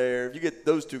go in there. If you get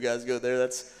those 2 guys go there,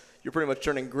 you're pretty much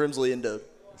turning Grimsley into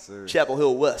Chapel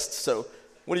Hill West. So,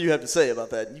 what do you have to say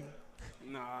about that?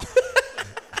 Nah,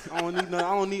 I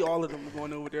don't need all of them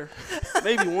going over there.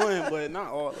 Maybe one, but not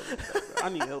all of them. I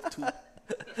need help too.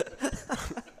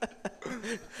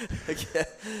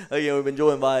 Again, we've been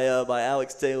joined by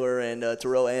Alex Taylor and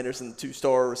Terrell Anderson, 2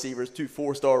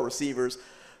 4-star receivers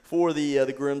for the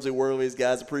Grimsley Whirlies.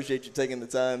 Guys, appreciate you taking the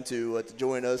time to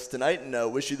join us tonight,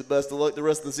 and wish you the best of luck the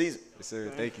rest of the season. Yes, sir.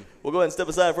 Thank you. We'll go ahead and step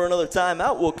aside for another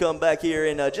timeout. We'll come back here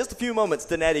in just a few moments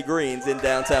to Natty Greens in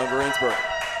downtown Greensboro.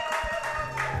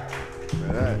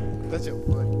 All right. That's your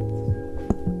point.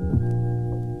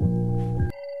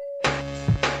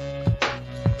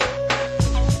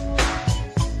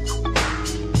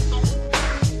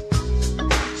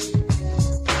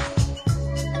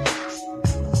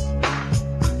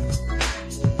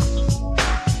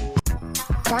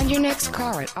 Find your next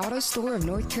car at Auto Store of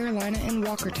North Carolina in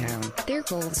Walkertown. Their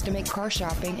goal is to make car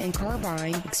shopping and car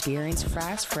buying experience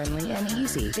fast, friendly, and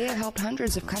easy. They have helped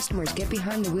hundreds of customers get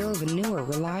behind the wheel of a newer,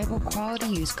 reliable, quality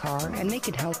used car, and they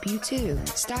could help you too.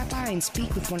 Stop by and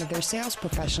speak with one of their sales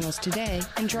professionals today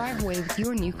and drive away with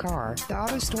your new car. The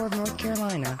Auto Store of North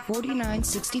Carolina,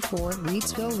 4964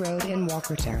 Reedsville Road in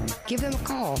Walkertown. Give them a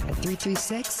call at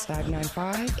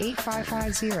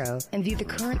 336-595-8550 and view the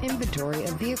current inventory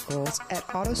of vehicles at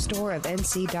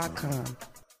autostoreofnc.com.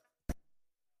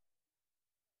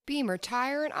 Beamer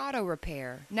Tire and Auto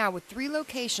Repair, now with 3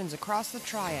 locations across the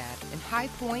Triad in High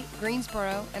Point,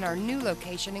 Greensboro, and our new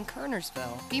location in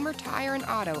Kernersville. Beamer Tire and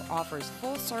Auto offers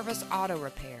full-service auto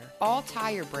repair, all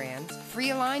tire brands,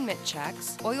 free alignment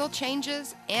checks, oil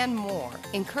changes, and more.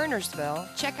 In Kernersville,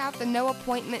 check out the no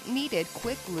appointment needed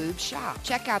Quick Lube shop.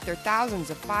 Check out their thousands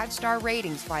of 5-star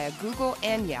ratings via Google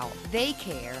and Yelp. They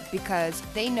care because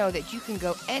they know that you can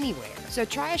go anywhere. So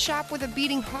try a shop with a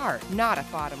beating heart, not a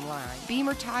bottom line.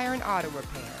 Beamer Tire and Auto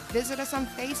Repair. Visit us on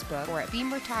Facebook or at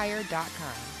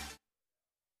beamertire.com.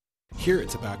 Here at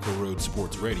Tobacco Road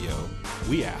Sports Radio,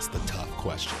 we ask the tough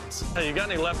questions. Hey, you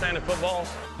got any left-handed footballs?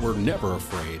 We're never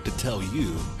afraid to tell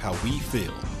you how we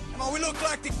feel. Come on, we look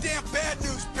like the damn Bad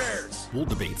News Bears. We'll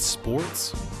debate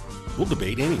sports. We'll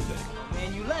debate anything.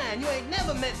 Man, you lying. You ain't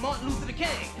never met Martin Luther King.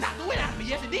 Not the way out of me.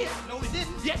 Yes, he did. No, he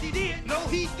didn't. Yes, he did. No,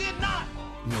 he did not.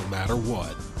 No matter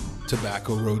what,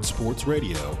 Tobacco Road Sports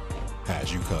Radio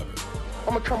has you covered.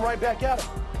 I'm gonna come right back at him.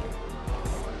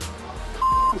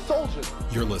 Soldier.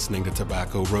 You're listening to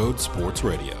Tobacco Road Sports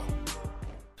Radio.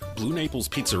 Blue Naples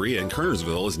Pizzeria in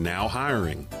Kernersville is now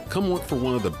hiring. Come work for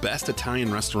one of the best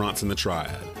Italian restaurants in the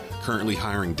Triad. Currently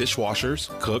hiring dishwashers,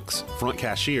 cooks, front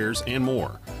cashiers, and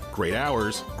more. Great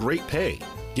hours, great pay.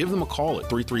 Give them a call at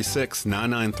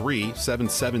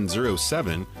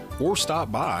 336-993-7707 or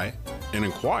stop by and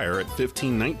inquire at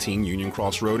 1519 Union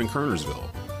Cross Road in Kernersville.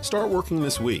 Start working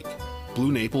this week.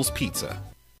 Blue Naples Pizza.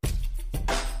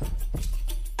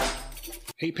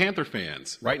 Hey Panther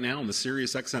fans, right now on the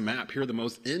SiriusXM app, hear the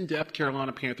most in-depth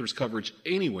Carolina Panthers coverage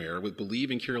anywhere with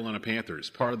Believe in Carolina Panthers,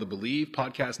 part of the Believe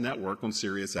podcast network on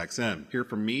SiriusXM. Hear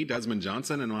from me, Desmond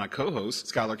Johnson, and my co-host,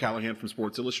 Skylar Callahan from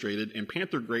Sports Illustrated, and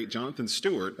Panther great Jonathan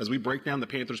Stewart as we break down the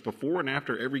Panthers before and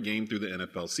after every game through the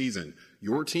NFL season.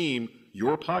 Your team,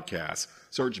 your podcast.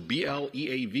 Search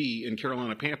BLEAV in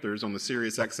Carolina Panthers on the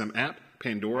SiriusXM app,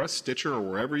 Pandora, Stitcher, or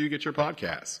wherever you get your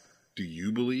podcasts. Do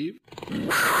you believe?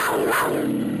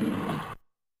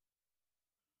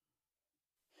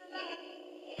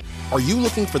 Are you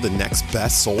looking for the next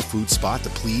best soul food spot to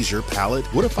please your palate?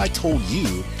 What if I told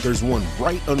you there's one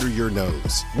right under your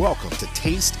nose? Welcome to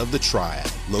Taste of the Triad.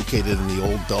 Located in the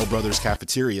old Bell Brothers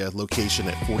Cafeteria, location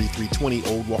at 4320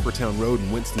 Old Walkertown Road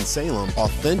in Winston-Salem,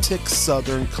 authentic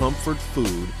Southern comfort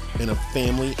food in a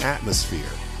family atmosphere.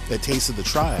 At Taste of the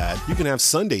Triad, you can have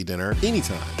Sunday dinner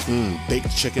anytime.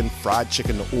 Baked chicken, fried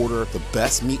chicken to order, the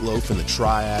best meatloaf in the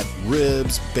Triad,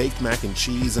 ribs, baked mac and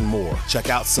cheese, and more. Check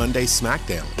out Sunday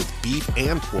Smackdown with beef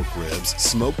and pork ribs,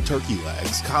 smoked turkey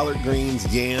legs, collard greens,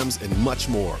 yams, and much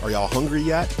more. Are y'all hungry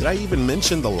yet? Did I even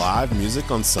mention the live music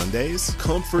on Sundays?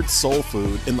 Comfort soul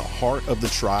food in the heart of the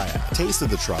Triad. Taste of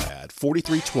the Triad,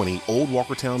 4320 Old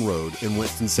Walkertown Road in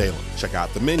Winston-Salem. Check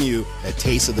out the menu at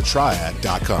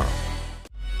tasteofthetriad.com.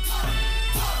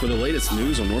 For the latest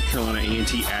news on North Carolina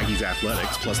A&T Aggies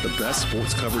athletics, plus the best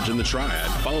sports coverage in the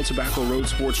Triad, follow Tobacco Road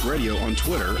Sports Radio on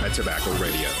Twitter at Tobacco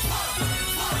Radio.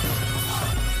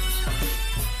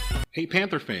 Hey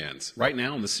Panther fans, right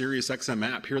now on the SiriusXM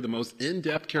app, hear the most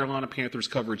in-depth Carolina Panthers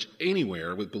coverage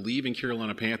anywhere with Believe in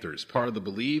Carolina Panthers, part of the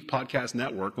Believe podcast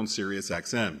network on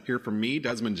SiriusXM. Hear from me,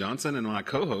 Desmond Johnson, and my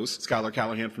co-host, Skylar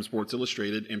Callahan from Sports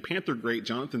Illustrated, and Panther great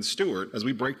Jonathan Stewart as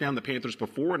we break down the Panthers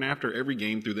before and after every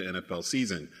game through the NFL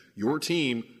season. Your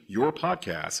team, your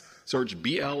podcast. Search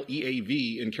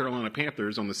BLEAV in Carolina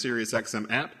Panthers on the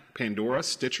SiriusXM app, Pandora,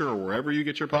 Stitcher, or wherever you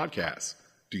get your podcasts.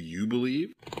 Do you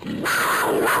believe?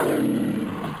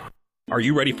 Are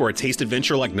you ready for a taste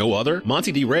adventure like no other?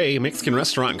 Monte D. Rey Mexican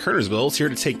Restaurant in Kernersville is here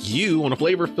to take you on a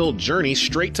flavor-filled journey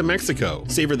straight to Mexico.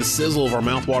 Savor the sizzle of our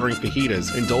mouth-watering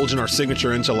fajitas, indulge in our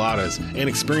signature enchiladas, and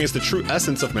experience the true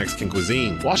essence of Mexican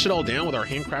cuisine. Wash it all down with our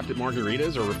handcrafted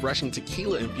margaritas or refreshing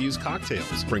tequila-infused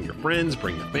cocktails. Bring your friends,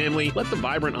 bring the family. Let the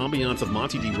vibrant ambiance of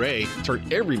Monte D. Rey turn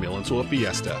every meal into a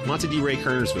fiesta. Monte D. Rey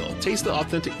Kernersville. Taste the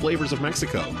authentic flavors of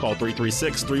Mexico. Call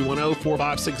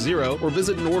 336-310-4560 or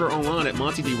visit and order online at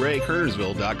MonteDRayKernersville.com.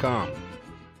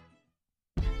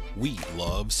 We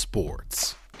love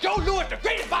sports. Joe Louis, the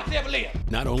greatest boxer ever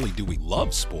lived. Not only do we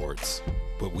love sports,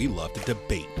 but we love to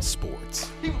debate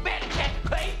sports. He was bad in Captain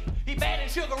Clay. He bad in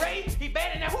Sugar Ray. He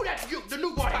bad in that. Who that? The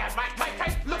new boy has Mike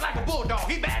Tyson. Look like a bulldog.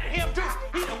 He bad at him too.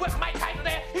 He done whipped Mike Tyson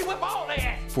there. He whipped all their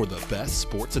ass. For the best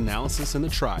sports analysis in the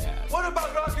Triad. What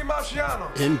about Rocky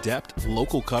Marciano? In-depth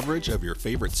local coverage of your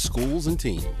favorite schools and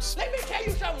teams. Let me tell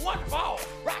you something once for all.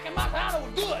 Rocky Marciano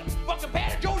was good, but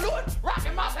compared to Joe Louis, Rocky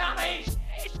Marciano ain't.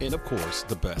 And of course,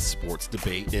 the best sports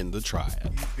debate in the Triad.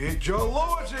 Beat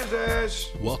Joe Louis's ass.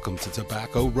 Welcome to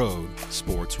Tobacco Road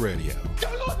Sports Radio. Joe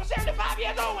Louis was 75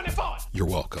 years old when he fought. You're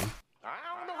welcome. I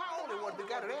don't know how old he was, but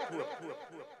got it ass whooped.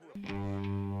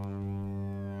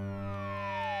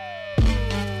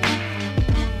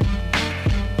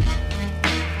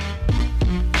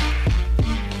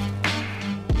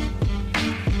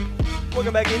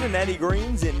 Welcome back into Natty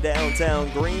Greens in downtown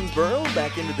Greensboro.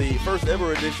 Back into the first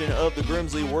ever edition of the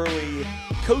Grimsley Whirlie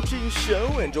Coaching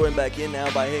Show. And joined back in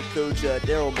now by head coach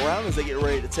Daryl Brown as they get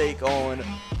ready to take on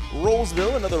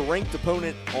Rollsville, another ranked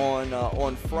opponent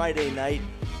on Friday night.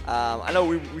 I know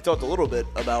we talked a little bit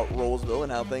about Rollsville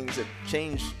and how things have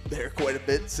changed there quite a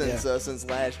bit since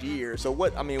last year. So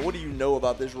what do you know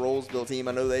about this Rollsville team?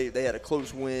 I know they had a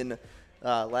close win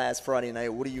last Friday night.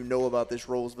 What do you know about this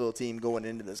Rollsville team going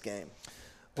into this game?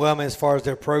 Well, as far as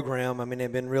their program, they've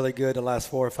been really good the last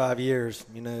 4 or 5 years.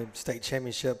 State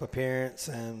championship appearance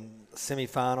and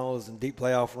semifinals and deep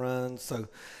playoff runs. So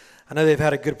I know they've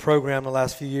had a good program the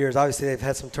last few years. Obviously, they've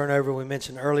had some turnover we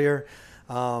mentioned earlier,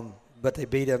 but they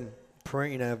beat a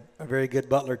very good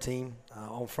Butler team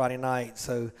on Friday night.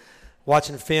 So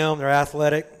watching film, they're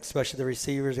athletic, especially the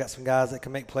receivers. Got some guys that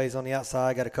can make plays on the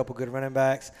outside. Got a couple good running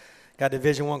backs. Got a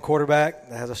Division I quarterback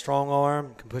that has a strong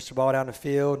arm, can push the ball down the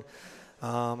field.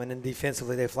 And then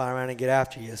defensively, they fly around and get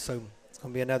after you. So it's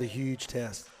going to be another huge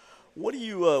test. What do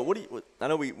you? I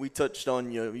know we touched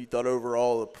on you thought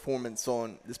overall the performance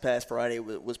on this past Friday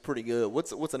was pretty good.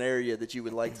 What's an area that you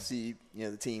would like to see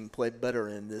the team play better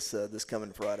in this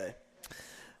coming Friday?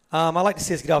 I'd like to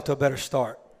see us get off to a better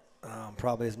start.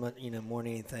 Probably as much more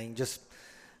than anything. Just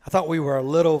I thought we were a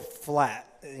little flat.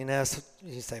 You know, so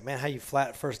you say, man, how you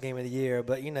flat first game of the year?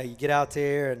 But, you know, you get out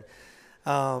there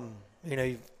and, you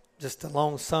know, just a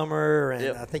long summer,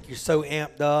 and I think you're so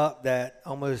amped up that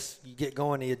almost you get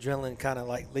going, the adrenaline kind of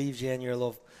like leaves you and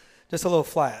you're just a little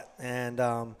flat. And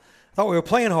I thought we were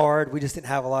playing hard. We just didn't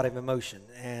have a lot of emotion.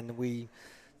 And we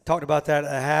talked about that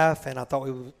at the half, and I thought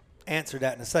we would answer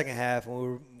that in the second half, and we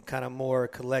were kind of more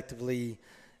collectively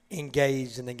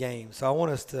engaged in the game. So I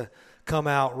want us to come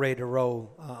out ready to roll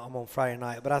on Friday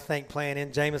night. But I think playing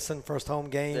in Jameson, first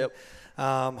home game,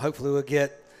 hopefully we'll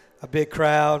get a big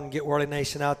crowd and get Whirlie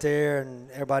Nation out there and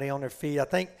everybody on their feet. I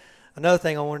think another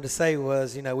thing I wanted to say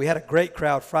was, you know, we had a great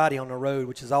crowd Friday on the road,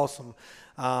 which is awesome.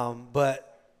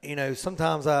 But, you know,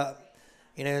 sometimes,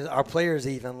 you know, our players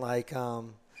even like, you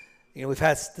know, we've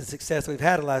had the success we've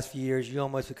had the last few years. You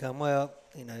almost become, well,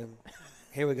 you know,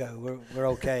 here we go. We're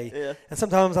okay. Yeah. And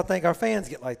sometimes I think our fans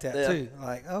get like that too.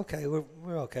 Like, okay,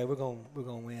 we're okay. We're going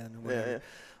to win. Or whatever. Yeah.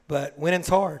 But winning's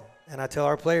hard. And I tell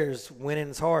our players,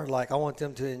 winning's hard. Like, I want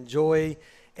them to enjoy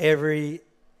every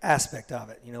aspect of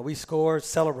it. You know, we score,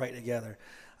 celebrate together.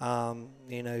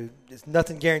 You know, it's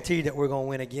nothing guaranteed that we're going to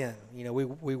win again. You know,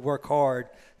 we work hard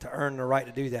to earn the right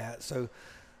to do that. So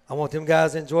I want them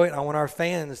guys to enjoy it. I want our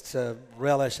fans to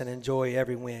relish and enjoy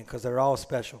every win because they're all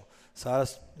special. So I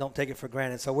just don't take it for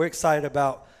granted. So we're excited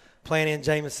about playing in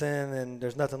Jameson, and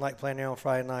there's nothing like playing there on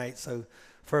Friday night. So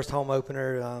first home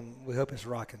opener, we hope it's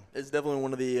rocking. It's definitely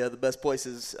one of the best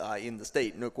places in the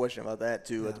state, no question about that,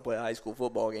 to play a high school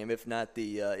football game, if not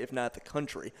the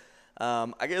country.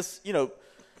 I guess, you know,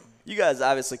 you guys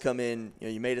obviously come in. You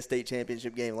know, you made a state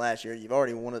championship game last year. You've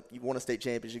already won a state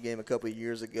championship game a couple of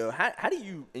years ago. How do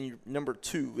you, and you're number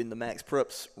 2 in the Max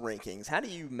Preps rankings, how do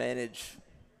you manage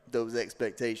those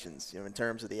expectations, you know, in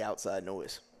terms of the outside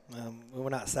noise? We're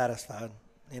not satisfied.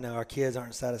 You know, our kids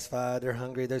aren't satisfied. They're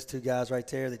hungry. Those 2 guys right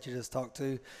there that you just talked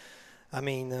to, I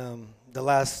mean, the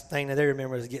last thing that they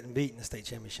remember is getting beat in the state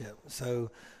championship.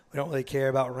 So we don't really care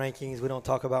about rankings. We don't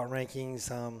talk about rankings.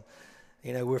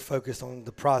 You know, we're focused on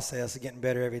the process of getting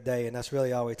better every day, and that's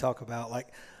really all we talk about. Like,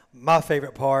 my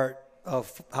favorite part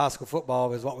of high school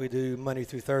football is what we do Monday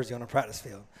through Thursday on a practice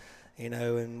field. You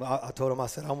know, and I told them, I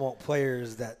said, I want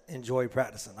players that enjoy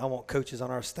practicing. I want coaches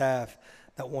on our staff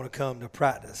that want to come to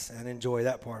practice and enjoy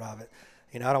that part of it.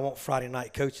 You know, I don't want Friday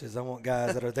night coaches. I want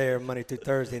guys that are there Monday through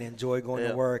Thursday and enjoy going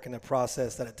to work and the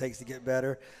process that it takes to get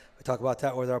better. We talk about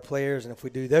that with our players, and if we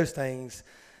do those things,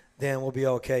 then we'll be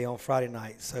okay on Friday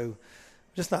night. So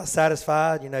just not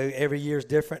satisfied. You know, every year is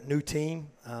different, new team.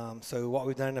 So what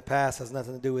we've done in the past has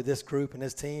nothing to do with this group and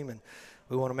this team, and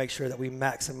we want to make sure that we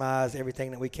maximize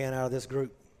everything that we can out of this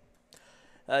group.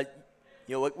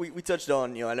 You know, what we touched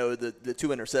on, you know, I know the 2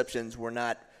 interceptions were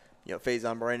not, you know,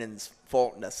 Faison Brannon's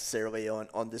fault necessarily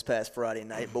on this past Friday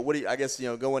night. But what do you, I guess, you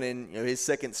know, going in, you know, his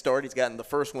second start, he's gotten the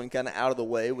first one kind of out of the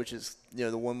way, which is, you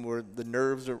know, the one where the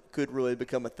nerves could really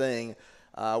become a thing.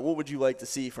 What would you like to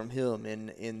see from him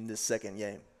in this second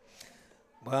game?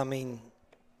 Well, I mean,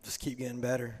 just keep getting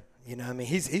better. You know, I mean,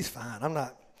 he's fine. I'm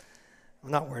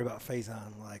not worried about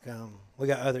Faison. Like, we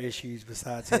got other issues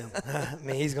besides him. I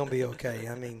mean, he's going to be okay.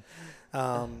 I mean,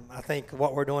 I think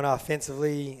what we're doing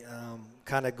offensively,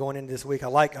 kind of going into this week, I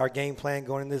like our game plan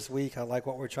going into this week. I like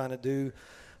what we're trying to do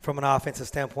from an offensive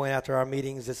standpoint after our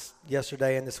meetings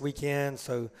yesterday and this weekend.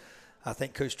 So I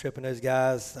think Coach Tripp and those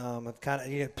guys have kind of,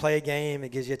 you know, play a game.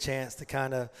 It gives you a chance to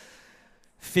kind of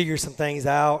figure some things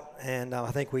out, and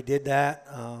I think we did that.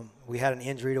 We had an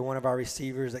injury to one of our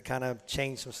receivers that kind of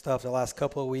changed some stuff the last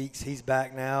couple of weeks. He's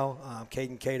back now.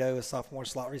 Caden Cato, a sophomore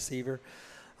slot receiver.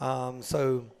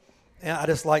 So yeah, I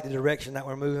just like the direction that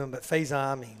we're moving. But Faison,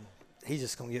 I mean, he's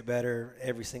just going to get better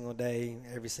every single day,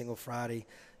 every single Friday.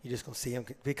 You're just going to see him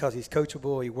because he's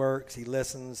coachable, he works, he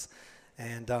listens,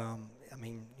 and I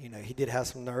mean, you know, he did have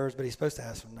some nerves, but he's supposed to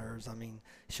have some nerves. I mean,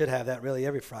 he should have that really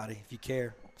every Friday if you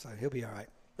care. So he'll be all right.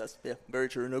 That's very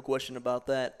true. No question about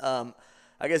that.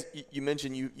 I guess you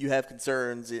mentioned you have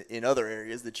concerns in other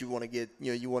areas that you want to get,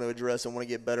 you know, you want to address and want to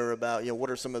get better about. You know,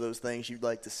 what are some of those things you'd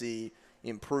like to see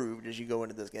improved as you go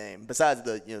into this game besides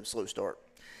the, you know, slow start?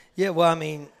 Yeah, well, I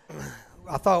mean,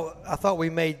 I thought we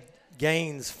made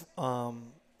gains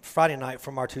Friday night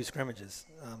from our 2 scrimmages.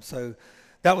 So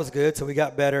that was good. So we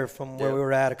got better from where we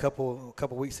were at a couple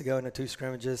weeks ago in the 2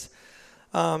 scrimmages.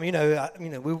 We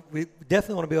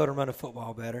definitely want to be able to run the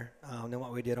football better than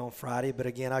what we did on Friday. But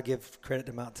again, I give credit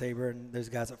to Mount Tabor and those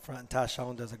guys up front. And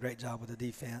Tyshawn does a great job with the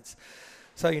defense.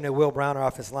 So, you know, Will Brown, our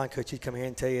offensive line coach, he'd come here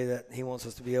and tell you that he wants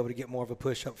us to be able to get more of a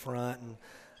push up front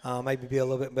and maybe be a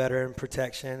little bit better in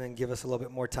protection and give us a little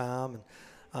bit more time.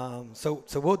 And so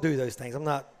we'll do those things. I'm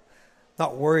not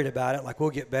not worried about it. Like, we'll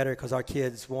get better because our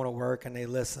kids want to work and they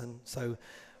listen. So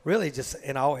really just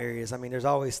in all areas. I mean, there's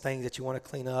always things that you want to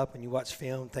clean up, and you watch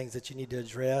film, things that you need to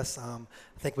address. I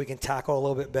think we can tackle a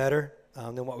little bit better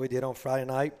than what we did on Friday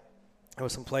night. There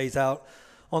was some plays out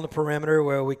on the perimeter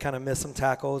where we kind of missed some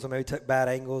tackles and maybe took bad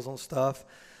angles on stuff.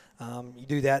 You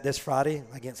do that this Friday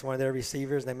against one of their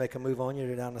receivers, they make a move on you,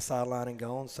 they're down the sideline and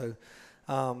gone. So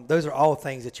those are all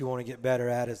things that you want to get better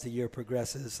at as the year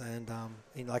progresses. And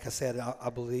like I said, I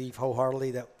believe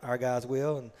wholeheartedly that our guys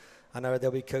will, and I know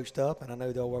they'll be coached up, and I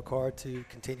know they'll work hard to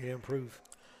continue to improve.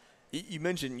 You've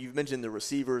mentioned the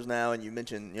receivers now, and you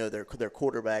mentioned their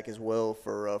quarterback as well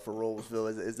for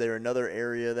Rolesville. Is there another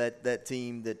area that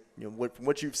team that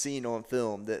what you've seen on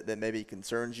film that maybe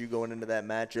concerns you going into that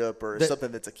matchup, or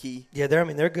something that's a key? Yeah,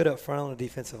 they're good up front on the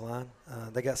defensive line.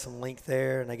 They got some length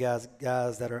there, and they got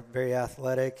guys that are very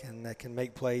athletic and that can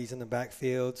make plays in the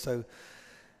backfield. So,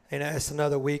 it's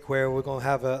another week where we're going to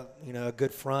have a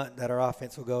good front that our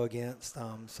offense will go against.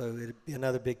 So it'll be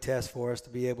another big test for us to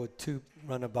be able to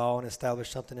run the ball and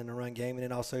establish something in the run game, and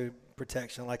then also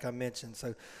protection, like I mentioned.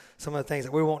 So some of the things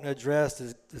that we're wanting to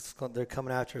address they're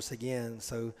coming after us again.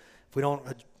 So if we don't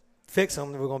fix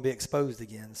them, we're going to be exposed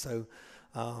again. So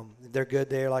they're good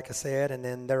there, like I said, and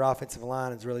then their offensive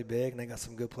line is really big, and they got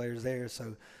some good players there.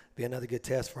 So be another good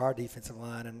test for our defensive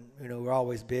line. And we're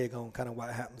always big on kind of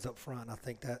what happens up front. I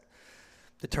think that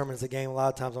determines the game a lot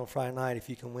of times on Friday night if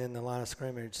you can win the line of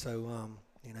scrimmage. So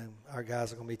our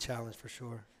guys are going to be challenged for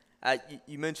sure.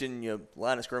 You mentioned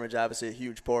line of scrimmage, obviously a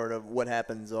huge part of what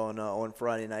happens on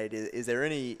Friday night. Is there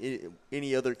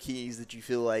any other keys that you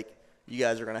feel like you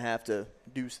guys are going to have to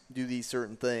do these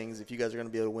certain things if you guys are going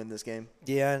to be able to win this game?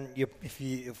 Yeah, and if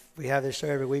we have this show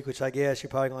every week, which I guess you're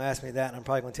probably going to ask me that, and I'm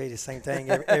probably going to tell you the same thing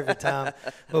every time.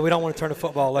 But we don't want to turn the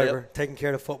football over. Yep. Taking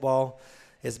care of the football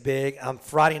is big.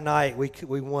 Friday night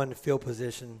we won the field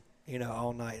position,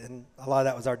 all night, and a lot of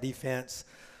that was our defense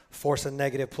forcing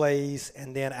negative plays.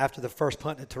 And then after the first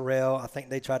punt to Terrell, I think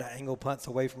they tried to angle punts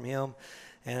away from him,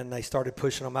 and they started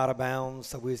pushing them out of bounds.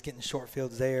 So we was getting short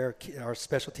fields there. Our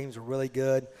special teams were really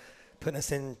good, putting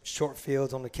us in short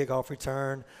fields on the kickoff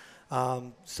return.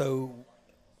 So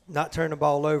not turning the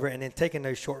ball over and then taking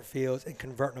those short fields and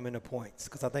converting them into points,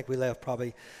 because I think we left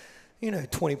probably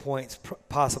 20 points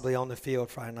possibly on the field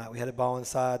Friday night. We had the ball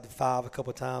inside the 5 a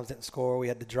couple of times, didn't score. We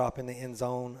had to drop in the end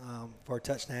zone for a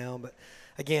touchdown. But,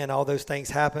 again, all those things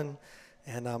happen,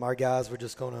 and our guys were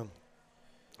just going to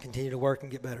continue to work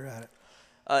and get better at it.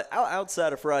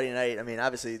 Outside of Friday night, I mean,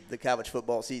 obviously the college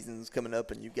football season's coming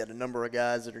up, and you've got a number of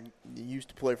guys that are used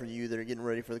to play for you that are getting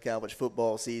ready for the college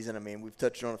football season. I mean, we've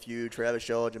touched on a few: Travis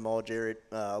Shaw, Jamal Jarrett,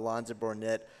 Alonzo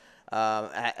Barnett.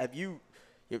 Have you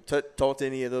talked to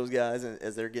any of those guys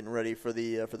as they're getting ready for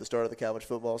the start of the college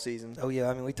football season? Oh, yeah.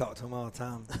 I mean, we talk to them all the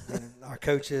time. And our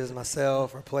coaches,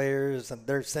 myself, our players, and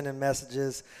they're sending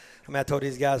messages. I mean, I told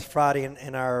these guys Friday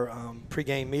in our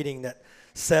pregame meeting that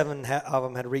 7 of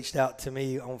them had reached out to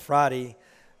me on Friday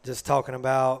just talking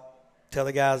about, tell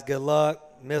the guys good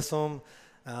luck, miss them,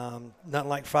 nothing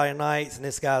like Friday nights. And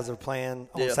these guys are playing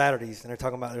on Saturdays, and they're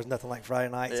talking about there's nothing like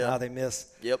Friday nights and how they miss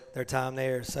their time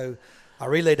there. So I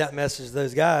relayed that message to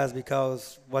those guys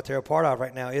because what they're a part of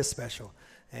right now is special.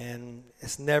 And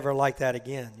it's never like that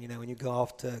again. When you go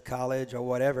off to college or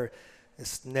whatever,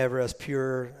 it's never as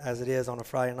pure as it is on a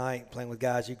Friday night playing with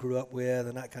guys you grew up with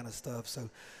and that kind of stuff. So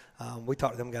we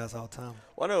talk to them guys all the time.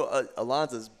 Well, I know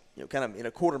Alonzo's kind of in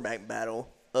a quarterback battle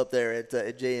up there at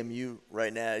JMU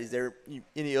right now. Is there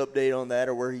any update on that,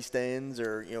 or where he stands,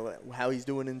 or how he's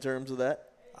doing in terms of that?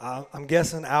 I'm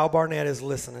guessing Al Barnett is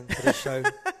listening to this show.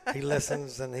 He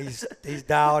listens, and he's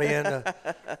dialed in to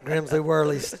Grimsley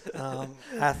Whirlie's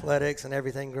athletics and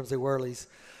everything Grimsley Whirlie's.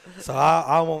 So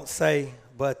I won't say,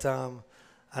 but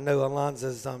I know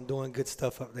Alonzo's doing good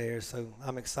stuff up there. So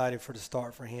I'm excited for the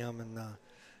start for him, and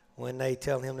when they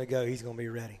tell him to go, he's going to be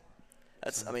ready.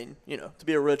 That's, I mean, to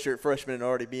be a redshirt freshman and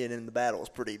already being in the battle is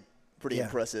pretty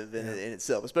impressive in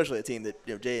itself, especially a team that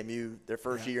JMU, their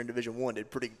first year in Division I, did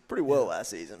pretty well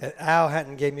last season. Al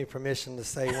hadn't gave me permission to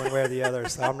say one way or the other,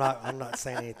 so I'm not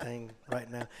saying anything right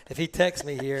now. If he texts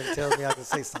me here and tells me I can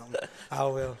say something, I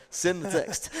will. Send the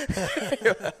text.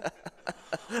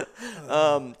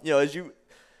 As you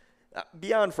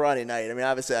beyond Friday night, I mean,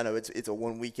 obviously I know it's a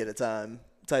 1 week at a time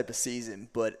type of season,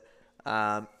 but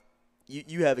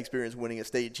you have experience winning a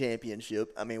state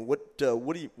championship. I mean, what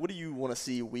do you want to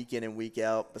see week in and week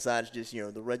out besides just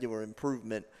the regular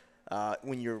improvement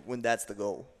when that's the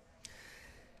goal?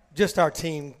 Just our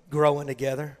team growing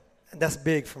together, and that's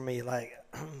big for me. Like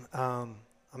I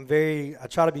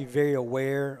try to be very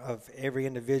aware of every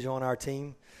individual on our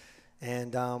team,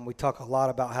 And we talk a lot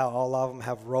about how all of them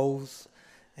have roles,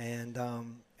 and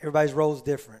everybody's role is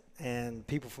different. And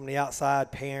people from the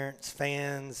outside, parents,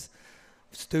 fans,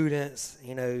 students,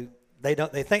 they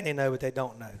think they know, but they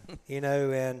don't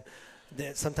know, and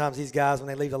sometimes these guys, when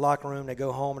they leave the locker room, they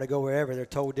go home, they go wherever, they're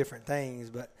told different things.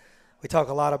 But we talk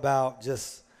a lot about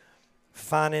just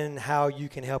finding how you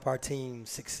can help our team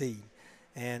succeed.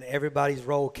 And everybody's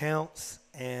role counts,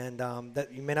 and that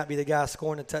you may not be the guy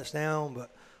scoring the touchdown,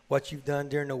 but what you've done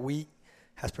during the week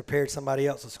has prepared somebody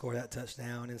else to score that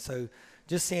touchdown. And so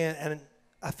just seeing, and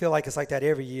I feel like it's like that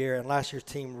every year, and last year's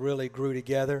team really grew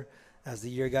together as the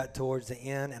year got towards the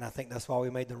end, and I think that's why we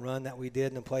made the run that we did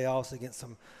in the playoffs against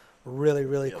some really,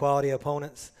 really quality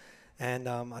opponents. And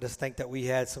I just think that we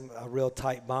had a real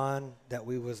tight bond, that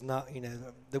we was not,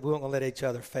 that we weren't going to let each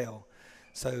other fail.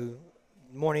 So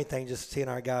more than anything, just seeing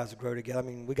our guys grow together. I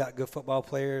mean, we got good football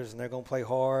players, and they're going to play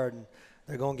hard, and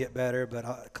they're going to get better.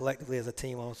 But collectively as a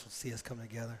team, I also see us come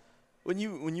together. When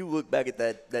you look back at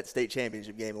that state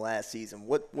championship game last season,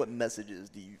 what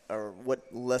messages or what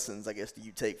lessons, I guess, do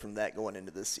you take from that going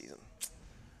into this season?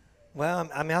 Well,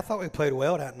 I mean, I thought we played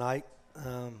well that night.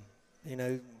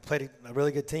 Played a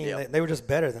really good team. Yeah. They were just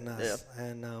better than us. Yeah.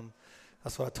 And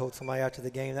that's what I told somebody after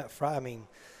the game that Friday. I mean,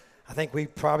 I think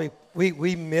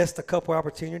we missed a couple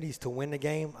opportunities to win the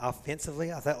game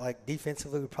offensively. I thought, like,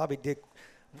 defensively we probably did.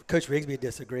 Coach Rigsby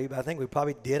disagreed, but I think we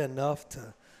probably did enough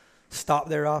to stop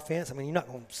their offense. I mean, you're not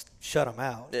going to shut them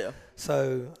out. Yeah.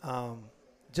 So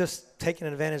just taking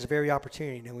advantage of every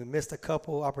opportunity. And we missed a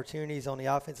couple opportunities on the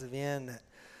offensive end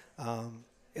that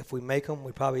if we make them,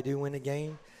 we probably do win the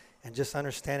game. And just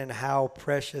understanding how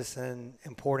precious and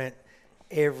important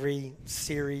every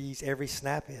series, every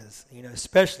snap is,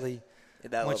 especially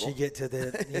once you get to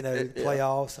the,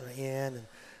 playoffs and the end.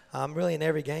 And really in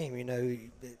every game,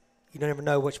 you don't ever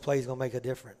know which play is going to make a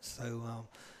difference. So,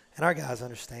 and our guys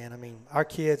understand. I mean, our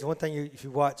kids, one thing, if you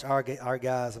watch our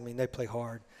guys, I mean, they play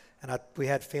hard. And we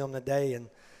had film today, and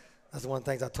that's one of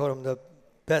the things I told them.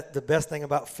 The best thing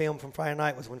about film from Friday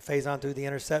night was when Faison threw the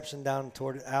interception down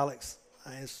toward Alex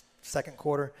in his second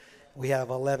quarter. We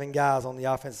have 11 guys on the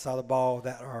offensive side of the ball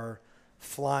that are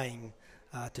flying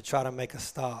to try to make a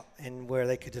stop, and where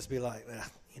they could just be like,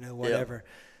 whatever.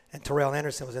 Yeah. And Terrell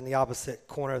Anderson was in the opposite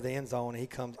corner of the end zone, and he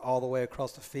comes all the way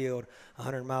across the field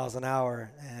 100 miles an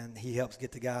hour, and he helps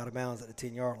get the guy out of bounds at the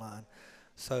 10-yard line.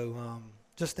 So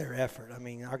just their effort. I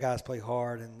mean, our guys play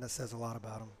hard, and that says a lot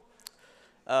about them.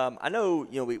 I know,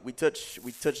 we touched a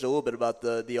little bit about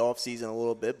the off season a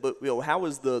little bit, but how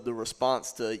was the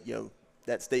response to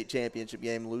that state championship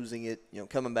game, losing it,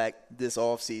 coming back this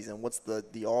off season? What's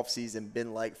the off season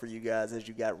been like for you guys as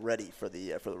you got ready for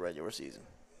the regular season?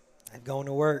 And going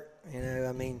to work,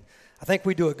 I mean, I think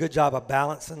we do a good job of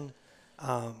balancing,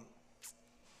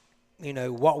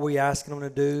 what we're asking them to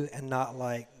do and not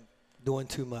like doing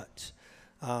too much.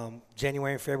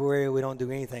 January and February, we don't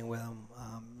do anything with them.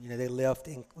 They left.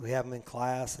 We have them in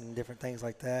class and different things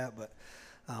like that, but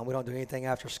we don't do anything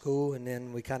after school. And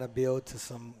then we kind of build to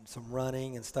some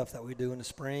running and stuff that we do in the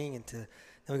spring. And then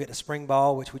we get the spring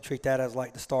ball, which we treat that as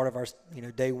like the start of our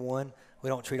day one. We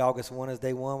don't treat August 1 as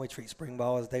day one. We treat spring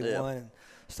ball as day one and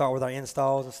start with our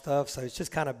installs and stuff. So it's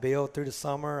just kind of build through the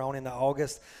summer on into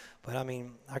August. But, I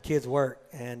mean, our kids work.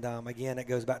 And, again, it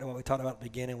goes back to what we talked about at the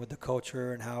beginning with the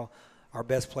culture and how our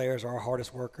best players are our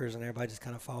hardest workers, and everybody just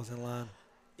kind of falls in line.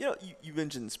 You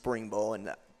mentioned spring ball,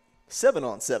 and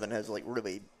 7-on-7 has like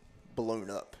really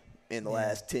blown up in the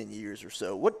last 10 years or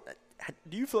so. What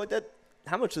do you feel like that?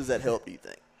 How much does that help? Do you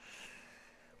think?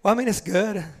 Well, I mean, it's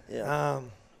good. Yeah.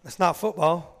 It's not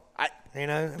football. I mean,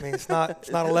 it's not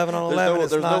 11 on 11.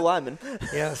 There's no linemen.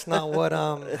 Yeah, it's not what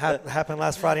happened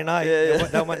last Friday night.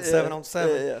 That went 7 on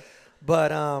 7. Yeah.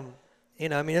 But I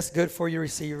mean, it's good for your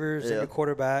receivers and your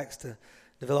quarterbacks to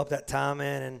develop that timing.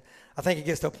 And I think it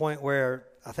gets to a point where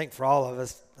I think for all of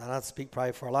us, and I speak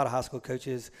probably for a lot of high school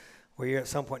coaches, where you're at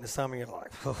some point in the summer, you're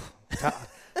like,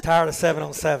 tired of 7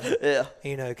 on 7.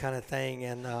 Yeah. Kind of thing.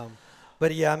 And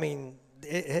but yeah, I mean,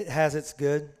 it has its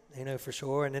good, for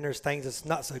sure. And then there's things that's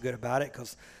not so good about it,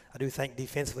 because I do think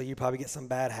defensively you probably get some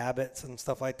bad habits and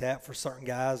stuff like that for certain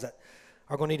guys that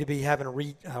are going to need to be having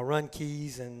run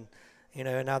keys, and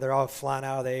now they're all flying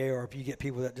out of the air. Or if you get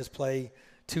people that just play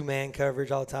 2-man coverage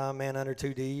all the time, man under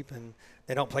 2 deep, and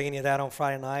they don't play any of that on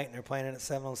Friday night, and they're playing it at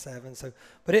 7 on 7. So,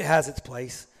 but it has its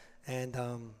place, and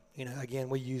again,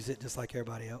 we use it just like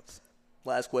everybody else.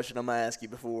 Last question I'm gonna ask you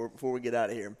before we get out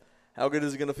of here: how good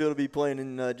is it gonna feel to be playing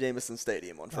in Jamison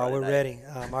Stadium on Friday night? We're ready.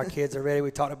 Our kids are ready.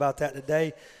 We talked about that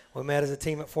today. We met as a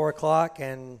team at 4:00,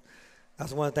 and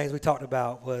that's one of the things we talked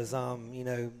about was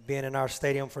being in our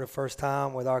stadium for the first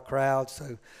time with our crowd.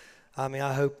 So I mean,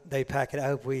 I hope they pack it. I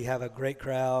hope we have a great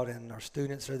crowd and our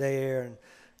students are there and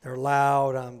they're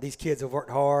loud. These kids have worked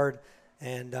hard,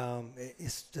 and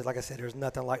it's just, like I said, there's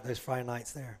nothing like those Friday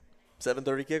nights there.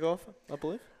 7:30 kickoff, I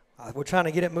believe. We're trying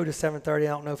to get it moved to 7:30. I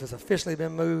don't know if it's officially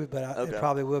been moved, but it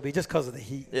probably will be just because of the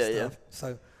heat and stuff.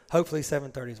 So hopefully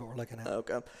 7:30 is what we're looking at.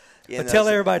 Okay. Yeah, but tell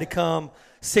everybody to come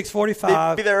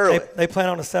 6:45. Be there early. They plan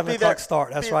on a 7 o'clock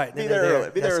start. That's right. Be there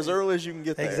early. Be there as early as you can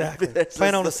get there. Exactly.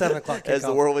 Plan on a 7 o'clock kickoff. As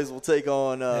the Whirlies will take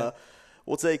on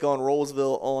we'll take on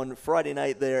Rollsville on Friday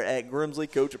night there at Grimsley.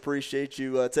 Coach, appreciate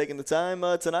you taking the time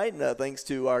tonight. And thanks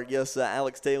to our guests,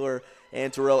 Alex Taylor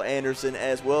and Terrell Anderson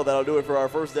as well. That'll do it for our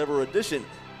first ever edition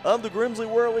of the Grimsley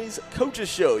Whirlies Coaches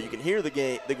Show. You can hear the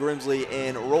Grimsley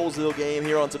and Rollsville game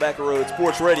here on Tobacco Road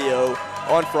Sports Radio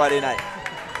on Friday night.